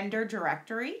on vendor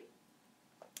directory,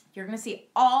 you're going to see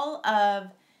all of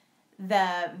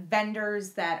the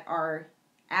vendors that are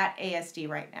at ASD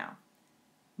right now.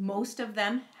 Most of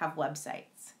them have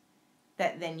websites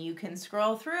that then you can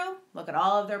scroll through, look at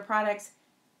all of their products,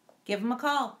 give them a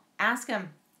call, ask them,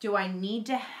 do I need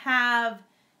to have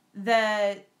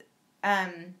the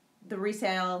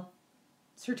resale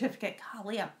certificate?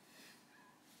 Golly,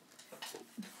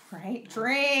 right?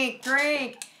 Drink.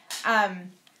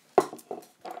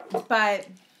 But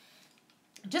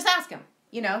just ask them.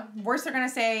 You know, worst they're going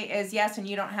to say is yes and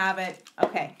you don't have it.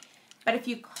 Okay. But if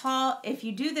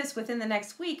you do this within the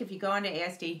next week, if you go onto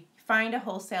ASD, find a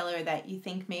wholesaler that you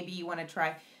think maybe you want to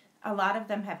try. A lot of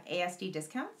them have ASD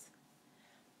discounts.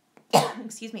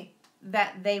 Excuse me.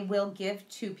 That they will give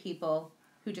to people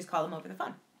who just call them over the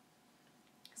phone.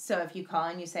 So if you call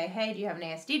and you say, hey, do you have an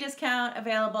ASD discount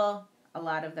available? A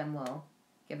lot of them will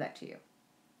give that to you.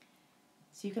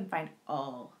 So you can find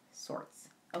all sorts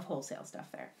of wholesale stuff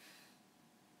there.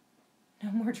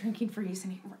 No more drinking for use.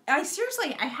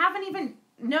 I haven't even,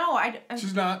 no.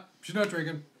 She's not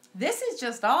drinking. This is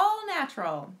just all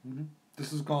natural. Mm-hmm.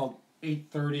 This is called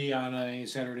 8:30 on a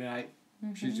Saturday night.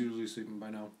 Mm-hmm. She's usually sleeping by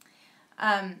now.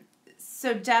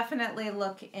 So definitely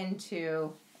look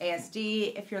into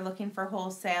ASD if you're looking for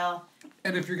wholesale.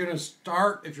 And if you're going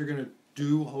to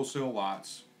do wholesale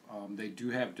lots, they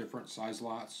do have different size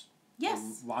lots.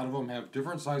 Yes. A lot of them have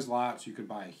different size lots. You could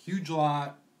buy a huge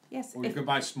lot. Yes. Or you could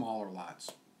buy smaller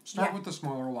lots. Start with the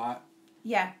smaller lot.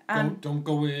 Yeah. Don't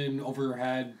go in over your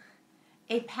head.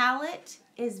 A pallet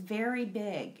is very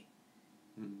big.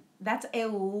 Mm-hmm. That's a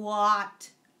lot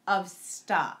of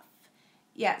stuff.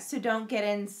 Yeah, so don't get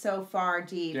in so far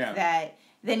deep that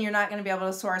then you're not going to be able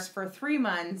to source for 3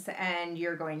 months and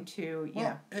you're going to, you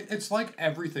know. It's like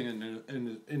everything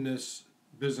in this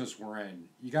business we're in.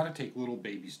 You got to take little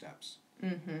baby steps.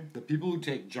 Mm-hmm. The people who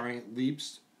take giant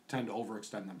leaps tend to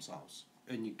overextend themselves.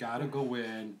 And you got to go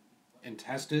in and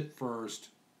test it first,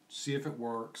 see if it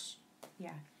works.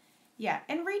 Yeah. Yeah,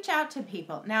 and reach out to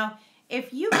people. Now,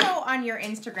 if you go on your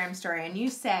Instagram story and you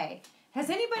say, has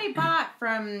anybody bought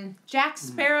from Jack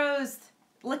Sparrow's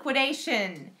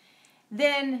liquidation?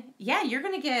 Then, yeah, you're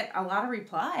going to get a lot of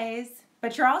replies,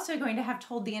 but you're also going to have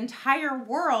told the entire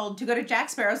world to go to Jack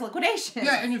Sparrow's liquidation.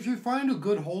 Yeah, and if you find a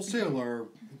good wholesaler,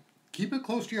 keep it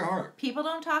close to your heart. People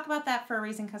don't talk about that for a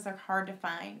reason because they're hard to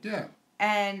find. Yeah.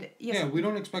 And yeah, we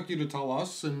don't expect you to tell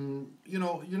us, and, you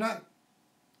know, you're not...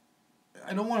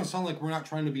 I don't want to sound like we're not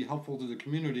trying to be helpful to the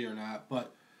community or not,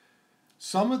 but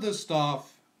some of this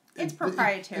stuff... It's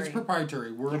proprietary. It's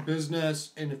proprietary. We're a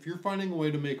business, and if you're finding a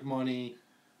way to make money...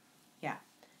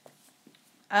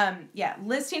 Yeah,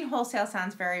 listing wholesale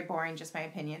sounds very boring, just my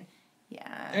opinion.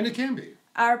 Yeah. And it can be.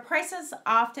 Our price is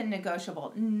often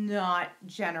negotiable, not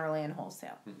generally in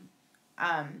wholesale.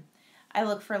 Mm-hmm. I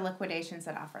look for liquidations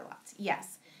that offer lots.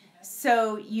 Yes.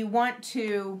 So you want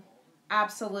to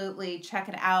absolutely check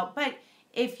it out. But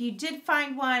if you did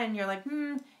find one and you're like,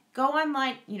 go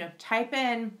online, you know, type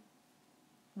in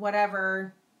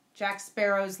whatever Jack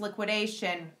Sparrow's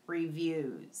liquidation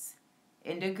reviews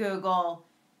into Google.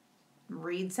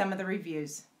 Read some of the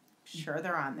reviews. Sure,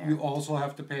 they're on there. You also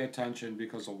have to pay attention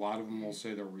because a lot of them will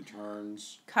say their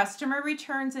returns. Customer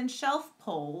returns and shelf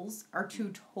pulls are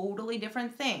two totally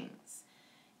different things.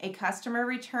 A customer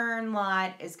return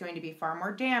lot is going to be far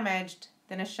more damaged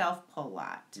than a shelf pull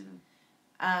lot.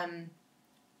 Mm-hmm.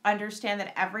 Understand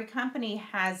that every company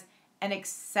has an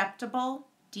acceptable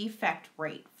defect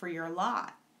rate for your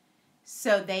lot.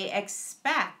 So they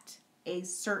expect a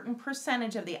certain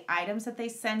percentage of the items that they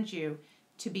send you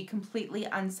to be completely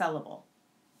unsellable.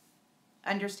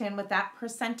 Understand what that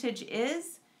percentage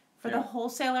is for the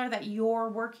wholesaler that you're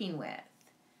working with.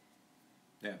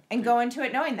 Yeah. And go into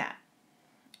it knowing that.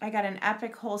 I got an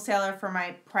epic wholesaler for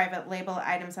my private label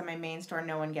items on my main store.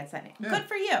 No one gets that name. Yeah. Good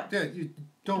for you. Yeah, you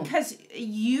don't. Because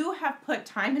you have put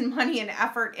time and money and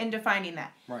effort into finding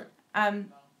that. Right.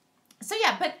 So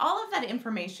yeah, but all of that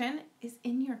information is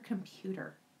in your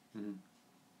computer. Mm-hmm.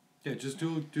 Yeah, just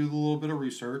do a little bit of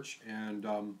research and...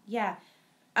 Yeah.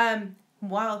 So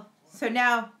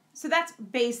that's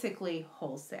basically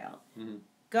wholesale. Mm-hmm.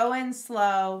 Go in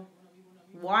slow,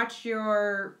 watch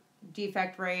your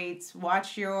defect rates,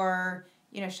 watch your,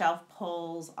 shelf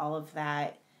pulls, all of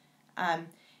that. Do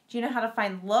you know how to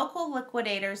find local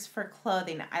liquidators for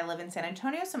clothing? I live in San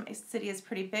Antonio, so my city is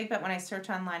pretty big, but when I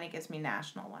search online, it gives me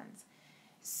national ones.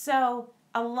 So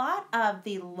a lot of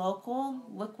the local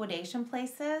liquidation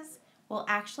places will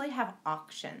actually have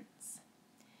auctions.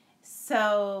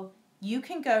 So you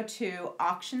can go to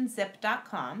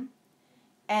auctionzip.com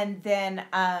and then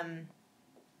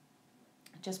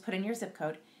just put in your zip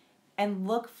code and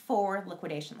look for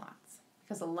liquidation lots.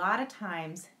 because a lot of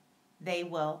times they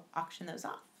will auction those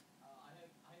off.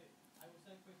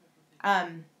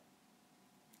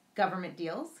 Government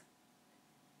deals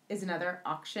is another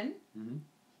auction. Mm-hmm.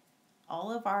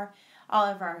 All of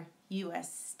our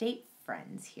U.S. state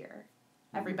friends here,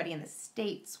 everybody in the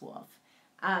states, Wolf,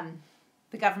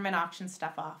 the government auctions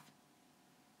stuff off.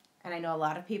 And I know a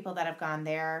lot of people that have gone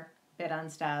there, bid on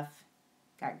stuff,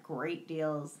 got great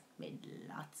deals, made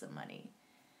lots of money.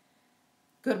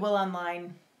 Goodwill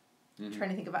Online. Mm-hmm. Trying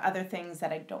to think of other things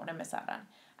that I don't want to miss out on.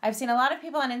 I've seen a lot of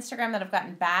people on Instagram that have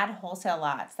gotten bad wholesale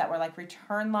lots that were like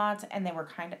return lots, and they were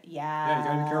kind of Yeah, you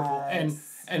gotta be careful,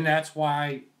 and that's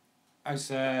why I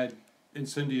said, and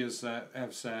Cindy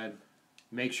have said,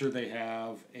 make sure they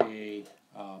have a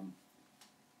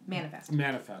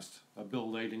manifest, a bill of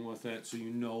lading with it, so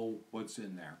you know what's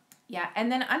in there. Yeah,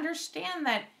 and then understand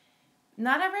that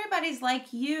not everybody's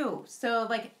like you. So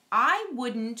like I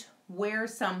wouldn't wear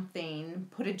something,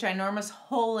 put a ginormous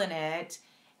hole in it,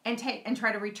 and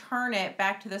try to return it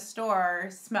back to the store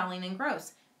smelling and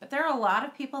gross. But there are a lot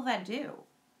of people that do.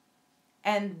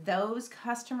 And those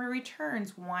customer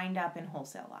returns wind up in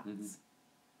wholesale lots. Mm-hmm.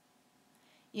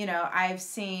 You know, I've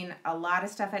seen a lot of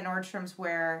stuff at Nordstrom's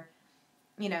where,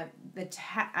 you know,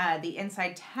 the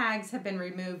inside tags have been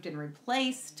removed and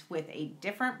replaced with a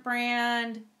different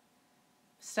brand.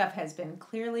 Stuff has been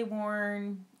clearly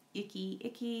worn.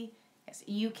 Icky. Yes,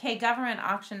 UK government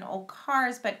auction old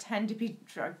cars, but tend to be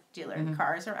drug dealer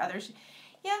cars or others.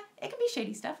 Yeah, it can be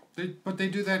shady stuff. But they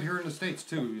do that here in the States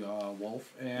too,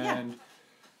 Wolf. And,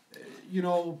 you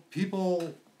know,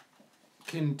 people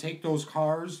can take those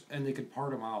cars and they could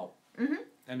part them out. Mm-hmm.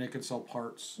 And they could sell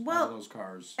parts out of those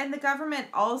cars. And the government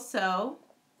also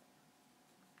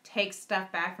takes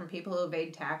stuff back from people who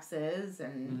evade taxes.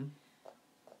 And,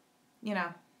 you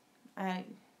know, I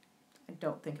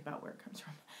don't think about where it comes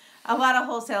from. A lot of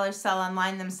wholesalers sell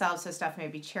online themselves, so stuff may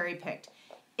be cherry-picked.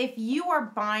 If you are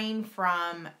buying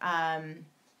from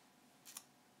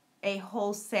a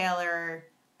wholesaler,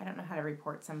 I don't know how to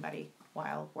report somebody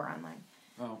while we're online,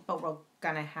 but we're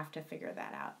going to have to figure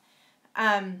that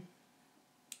out.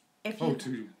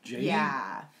 To J.E.?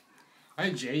 Yeah.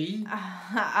 Hi, J.E.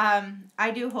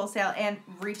 I do wholesale and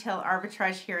retail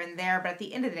arbitrage here and there, but at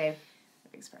the end of the day,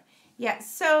 yeah,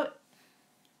 so...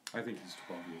 I think he's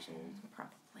 12 years old.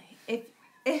 Probably.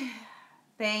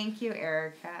 Thank you,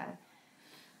 Erica.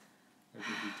 I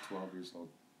think he's 12 years old.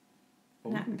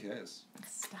 But we can kiss.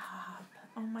 Stop.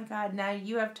 Oh my God. Now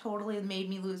you have totally made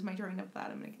me lose my train of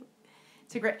thought.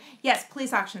 It's a great... Yes,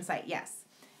 police auction site. Yes.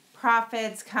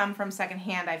 Profits come from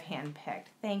secondhand. I've handpicked.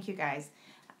 Thank you, guys.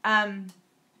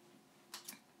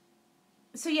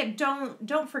 So yeah,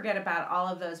 don't forget about all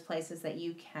of those places that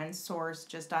you can source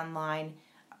just online.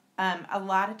 A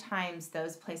lot of times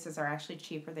those places are actually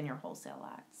cheaper than your wholesale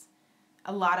lots.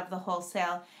 A lot of the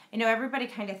wholesale, I know everybody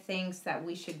kind of thinks that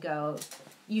you should go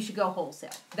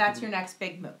wholesale. That's your next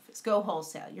big move. Is go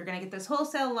wholesale. You're going to get this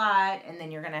wholesale lot and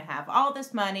then you're going to have all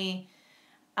this money.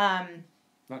 Not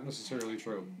necessarily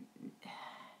true.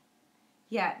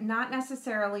 Yeah, not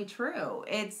necessarily true.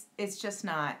 It's just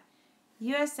not.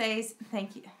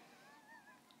 Thank you.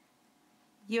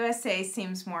 USA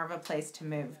seems more of a place to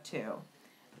move to.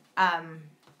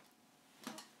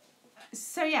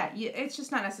 So yeah, it's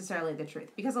just not necessarily the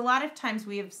truth, because a lot of times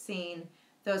we have seen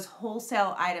those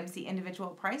wholesale items, the individual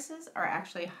prices are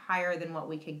actually higher than what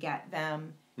we could get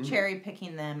them, cherry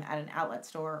picking them at an outlet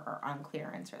store or on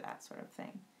clearance or that sort of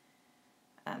thing.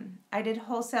 I did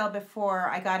wholesale before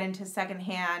I got into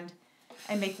secondhand.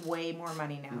 I make way more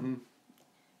money now. Mm-hmm.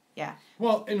 Yeah.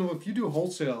 Well, and if you do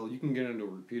wholesale, you can get into a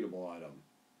repeatable item.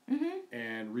 Mm-hmm.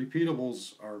 And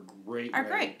repeatables are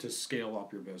great to scale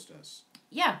up your business.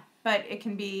 Yeah, but it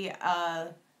can be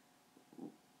a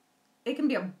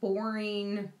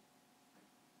boring,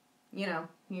 you know,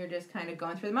 you're just kind of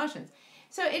going through the motions.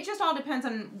 So it just all depends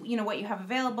on, you know, what you have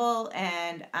available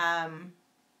and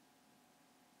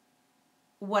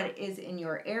what is in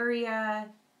your area,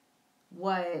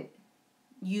 what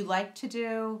you like to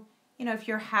do. You know, if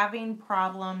you're having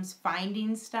problems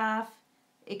finding stuff,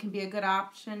 it can be a good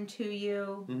option to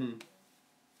you. Mm-hmm.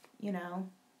 You know.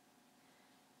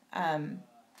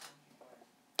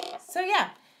 So yeah.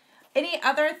 Any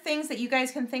other things that you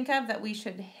guys can think of that we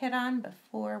should hit on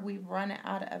before we run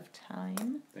out of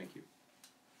time? Thank you.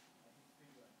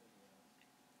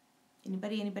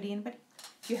 Anybody?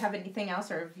 Do you have anything else,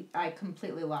 or have I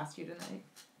completely lost you tonight?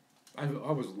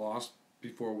 I was lost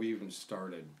before we even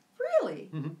started. Really?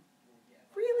 Mm-hmm.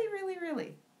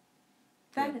 Really?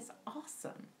 That is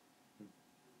awesome.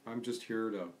 I'm just here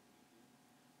to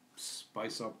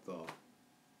spice up the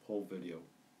whole video.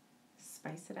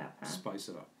 Spice it up, huh? Spice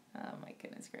it up. Oh my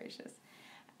goodness gracious.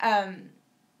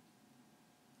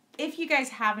 If you guys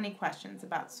have any questions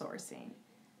about sourcing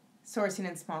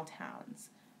in small towns,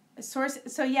 if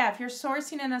you're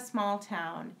sourcing in a small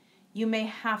town, you may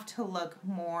have to look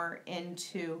more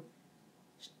into,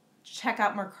 check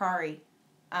out Mercari.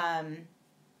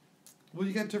 Well,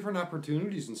 you got different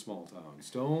opportunities in small towns.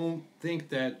 Don't think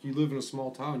that you live in a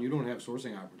small town, you don't have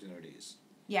sourcing opportunities.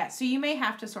 Yeah, so you may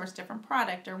have to source different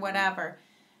product or whatever,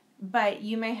 but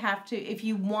you may have to, if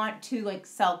you want to like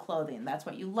sell clothing, that's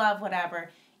what you love, whatever,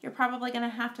 you're probably going to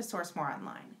have to source more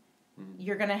online.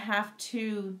 You're going to have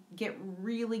to get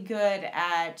really good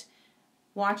at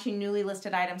watching newly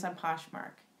listed items on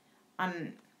Poshmark,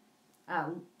 on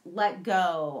Let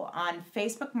Go, on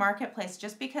Facebook Marketplace.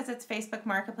 Just because it's Facebook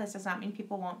Marketplace does not mean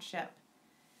people won't ship.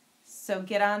 So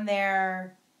get on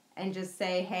there and just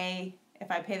say, hey,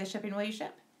 if I pay the shipping, will you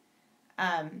ship?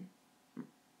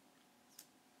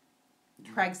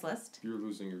 Craigslist. You're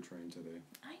losing your train today.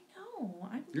 I know.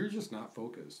 You're just not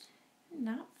focused. I'm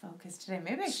not focused today.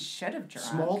 Maybe I should have drunk.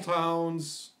 Small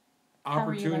towns, How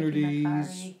are you liking opportunities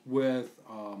Mercari? with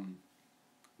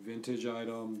vintage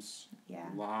items.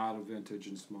 Yeah. A lot of vintage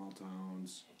in small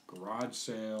towns. Garage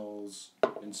sales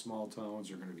in small towns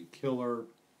are going to be killer.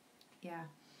 Yeah.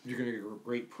 You're going to get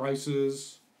great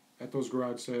prices at those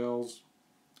garage sales.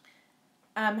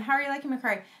 How are you liking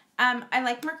Mercari? I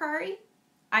like Mercari.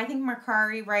 I think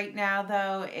Mercari right now,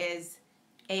 though, is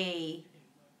a...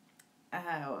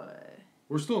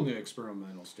 We're still in the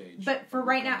experimental stage. But for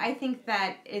right now, I think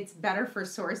that it's better for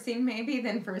sourcing maybe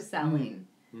than for selling.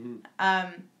 Mm-hmm.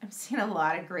 I'm seeing a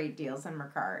lot of great deals on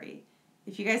Mercari.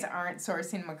 If you guys aren't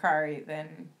sourcing Mercari,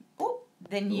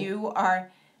 then you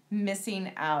are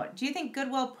missing out. Do you think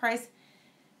Goodwill price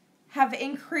have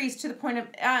increased to the point of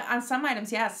on some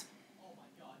items? Yes,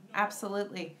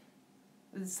 absolutely.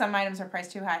 Some items are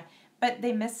priced too high, but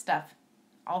they miss stuff.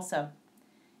 Also,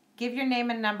 give your name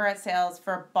and number at sales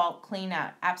for a bulk clean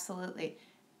out. Absolutely,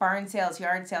 barn sales,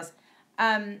 yard sales.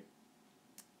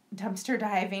 Dumpster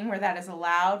diving where that is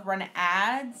allowed. Run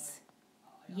ads.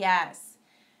 Yes.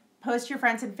 Post your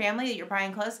friends and family that you're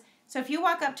buying clothes. So if you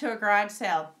walk up to a garage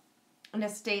sale, an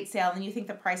estate sale, and you think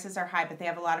the prices are high, but they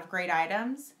have a lot of great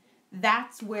items,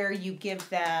 that's where you give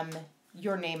them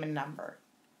your name and number.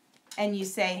 And you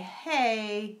say,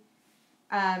 hey,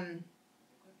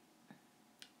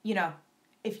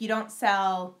 if you don't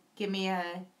sell, give me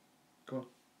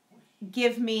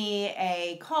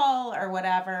a call or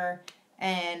whatever,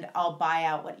 and I'll buy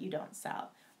out what you don't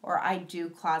sell. Or I do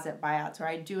closet buyouts, or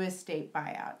I do estate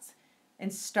buyouts,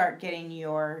 and start getting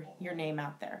your name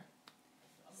out there.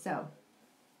 So,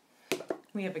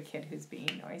 we have a kid who's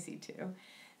being noisy too.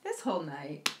 This whole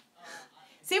night.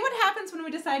 See what happens when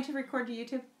we decide to record to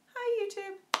YouTube? Hi,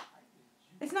 YouTube.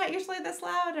 It's not usually this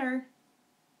loud or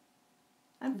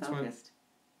unfocused.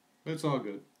 It's all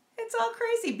good. It's all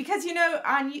crazy because,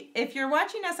 if you're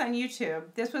watching us on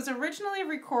YouTube, this was originally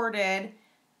recorded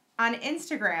on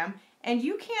Instagram, and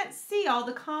you can't see all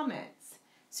the comments.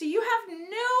 So you have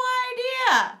no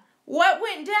idea what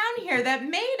went down here that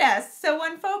made us so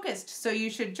unfocused. So you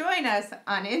should join us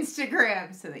on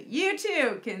Instagram so that you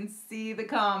too can see the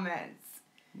comments.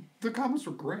 The comments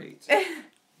were great.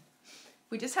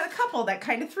 We just had a couple that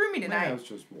kind of threw me tonight. Yeah, it was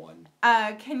just one.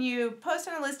 Can you post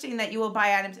on a listing that you will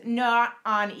buy items? Not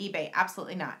on eBay.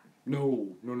 Absolutely not. No.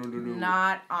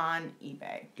 Not on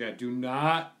eBay. Yeah, do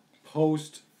not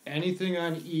post anything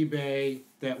on eBay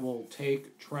that will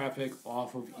take traffic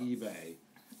off of eBay.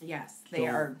 Yes, they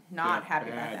are not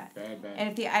happy about that. Bad. And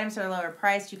if the items are lower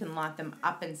priced, you can lot them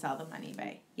up and sell them on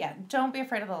eBay. Yeah, don't be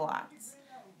afraid of the lots.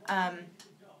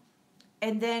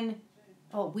 And then,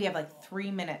 we have like 3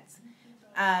 minutes.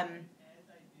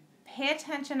 Pay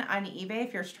attention on eBay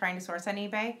if you're trying to source on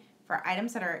eBay for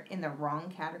items that are in the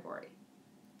wrong category.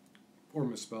 Or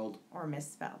misspelled.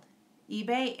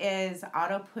 eBay is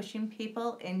auto-pushing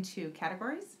people into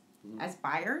categories as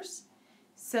buyers.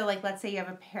 So, like, let's say you have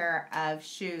a pair of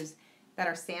shoes that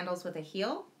are sandals with a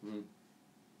heel.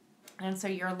 And so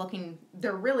you're looking,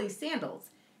 they're really sandals,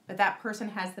 but that person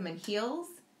has them in heels.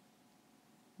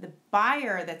 The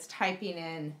buyer that's typing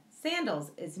in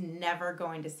sandals is never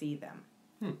going to see them.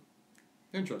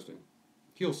 Interesting.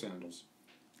 Heel sandals.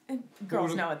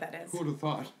 Girls know what that is. Who would have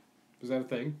thought? Is that a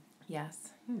thing?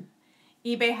 Yes.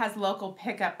 eBay has local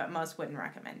pickup, but most wouldn't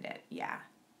recommend it. Yeah.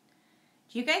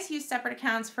 Do you guys use separate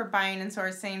accounts for buying and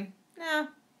sourcing?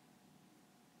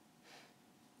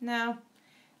 No.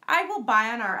 I will buy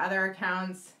on our other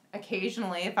accounts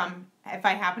occasionally if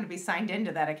I happen to be signed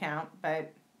into that account,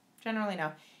 but generally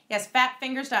no. Yes,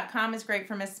 fatfingers.com is great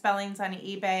for misspellings on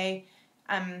eBay.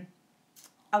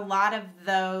 A lot of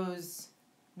those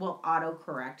will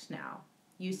autocorrect now.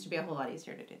 Used to be a whole lot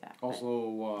easier to do that.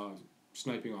 Also,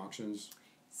 sniping auctions.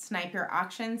 Sniper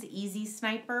auctions, Easy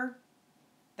Sniper.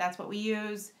 That's what we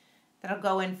use. That'll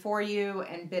go in for you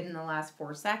and bid in the last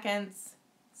 4 seconds.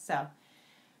 So,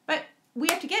 but we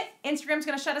have to get. Instagram's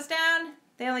going to shut us down.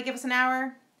 They only give us an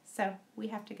hour. So, we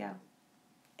have to go.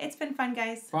 It's been fun,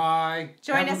 guys. Bye.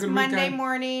 Join us Monday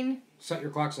morning. Set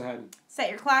your clocks ahead. Set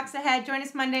your clocks ahead. Join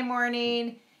us Monday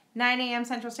morning, 9 a.m.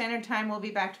 Central Standard Time. We'll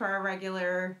be back to our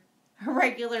regular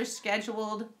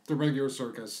scheduled. The regular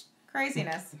circus.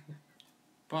 Craziness.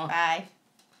 Bye. Bye.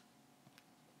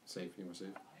 Safe. You want to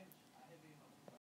save?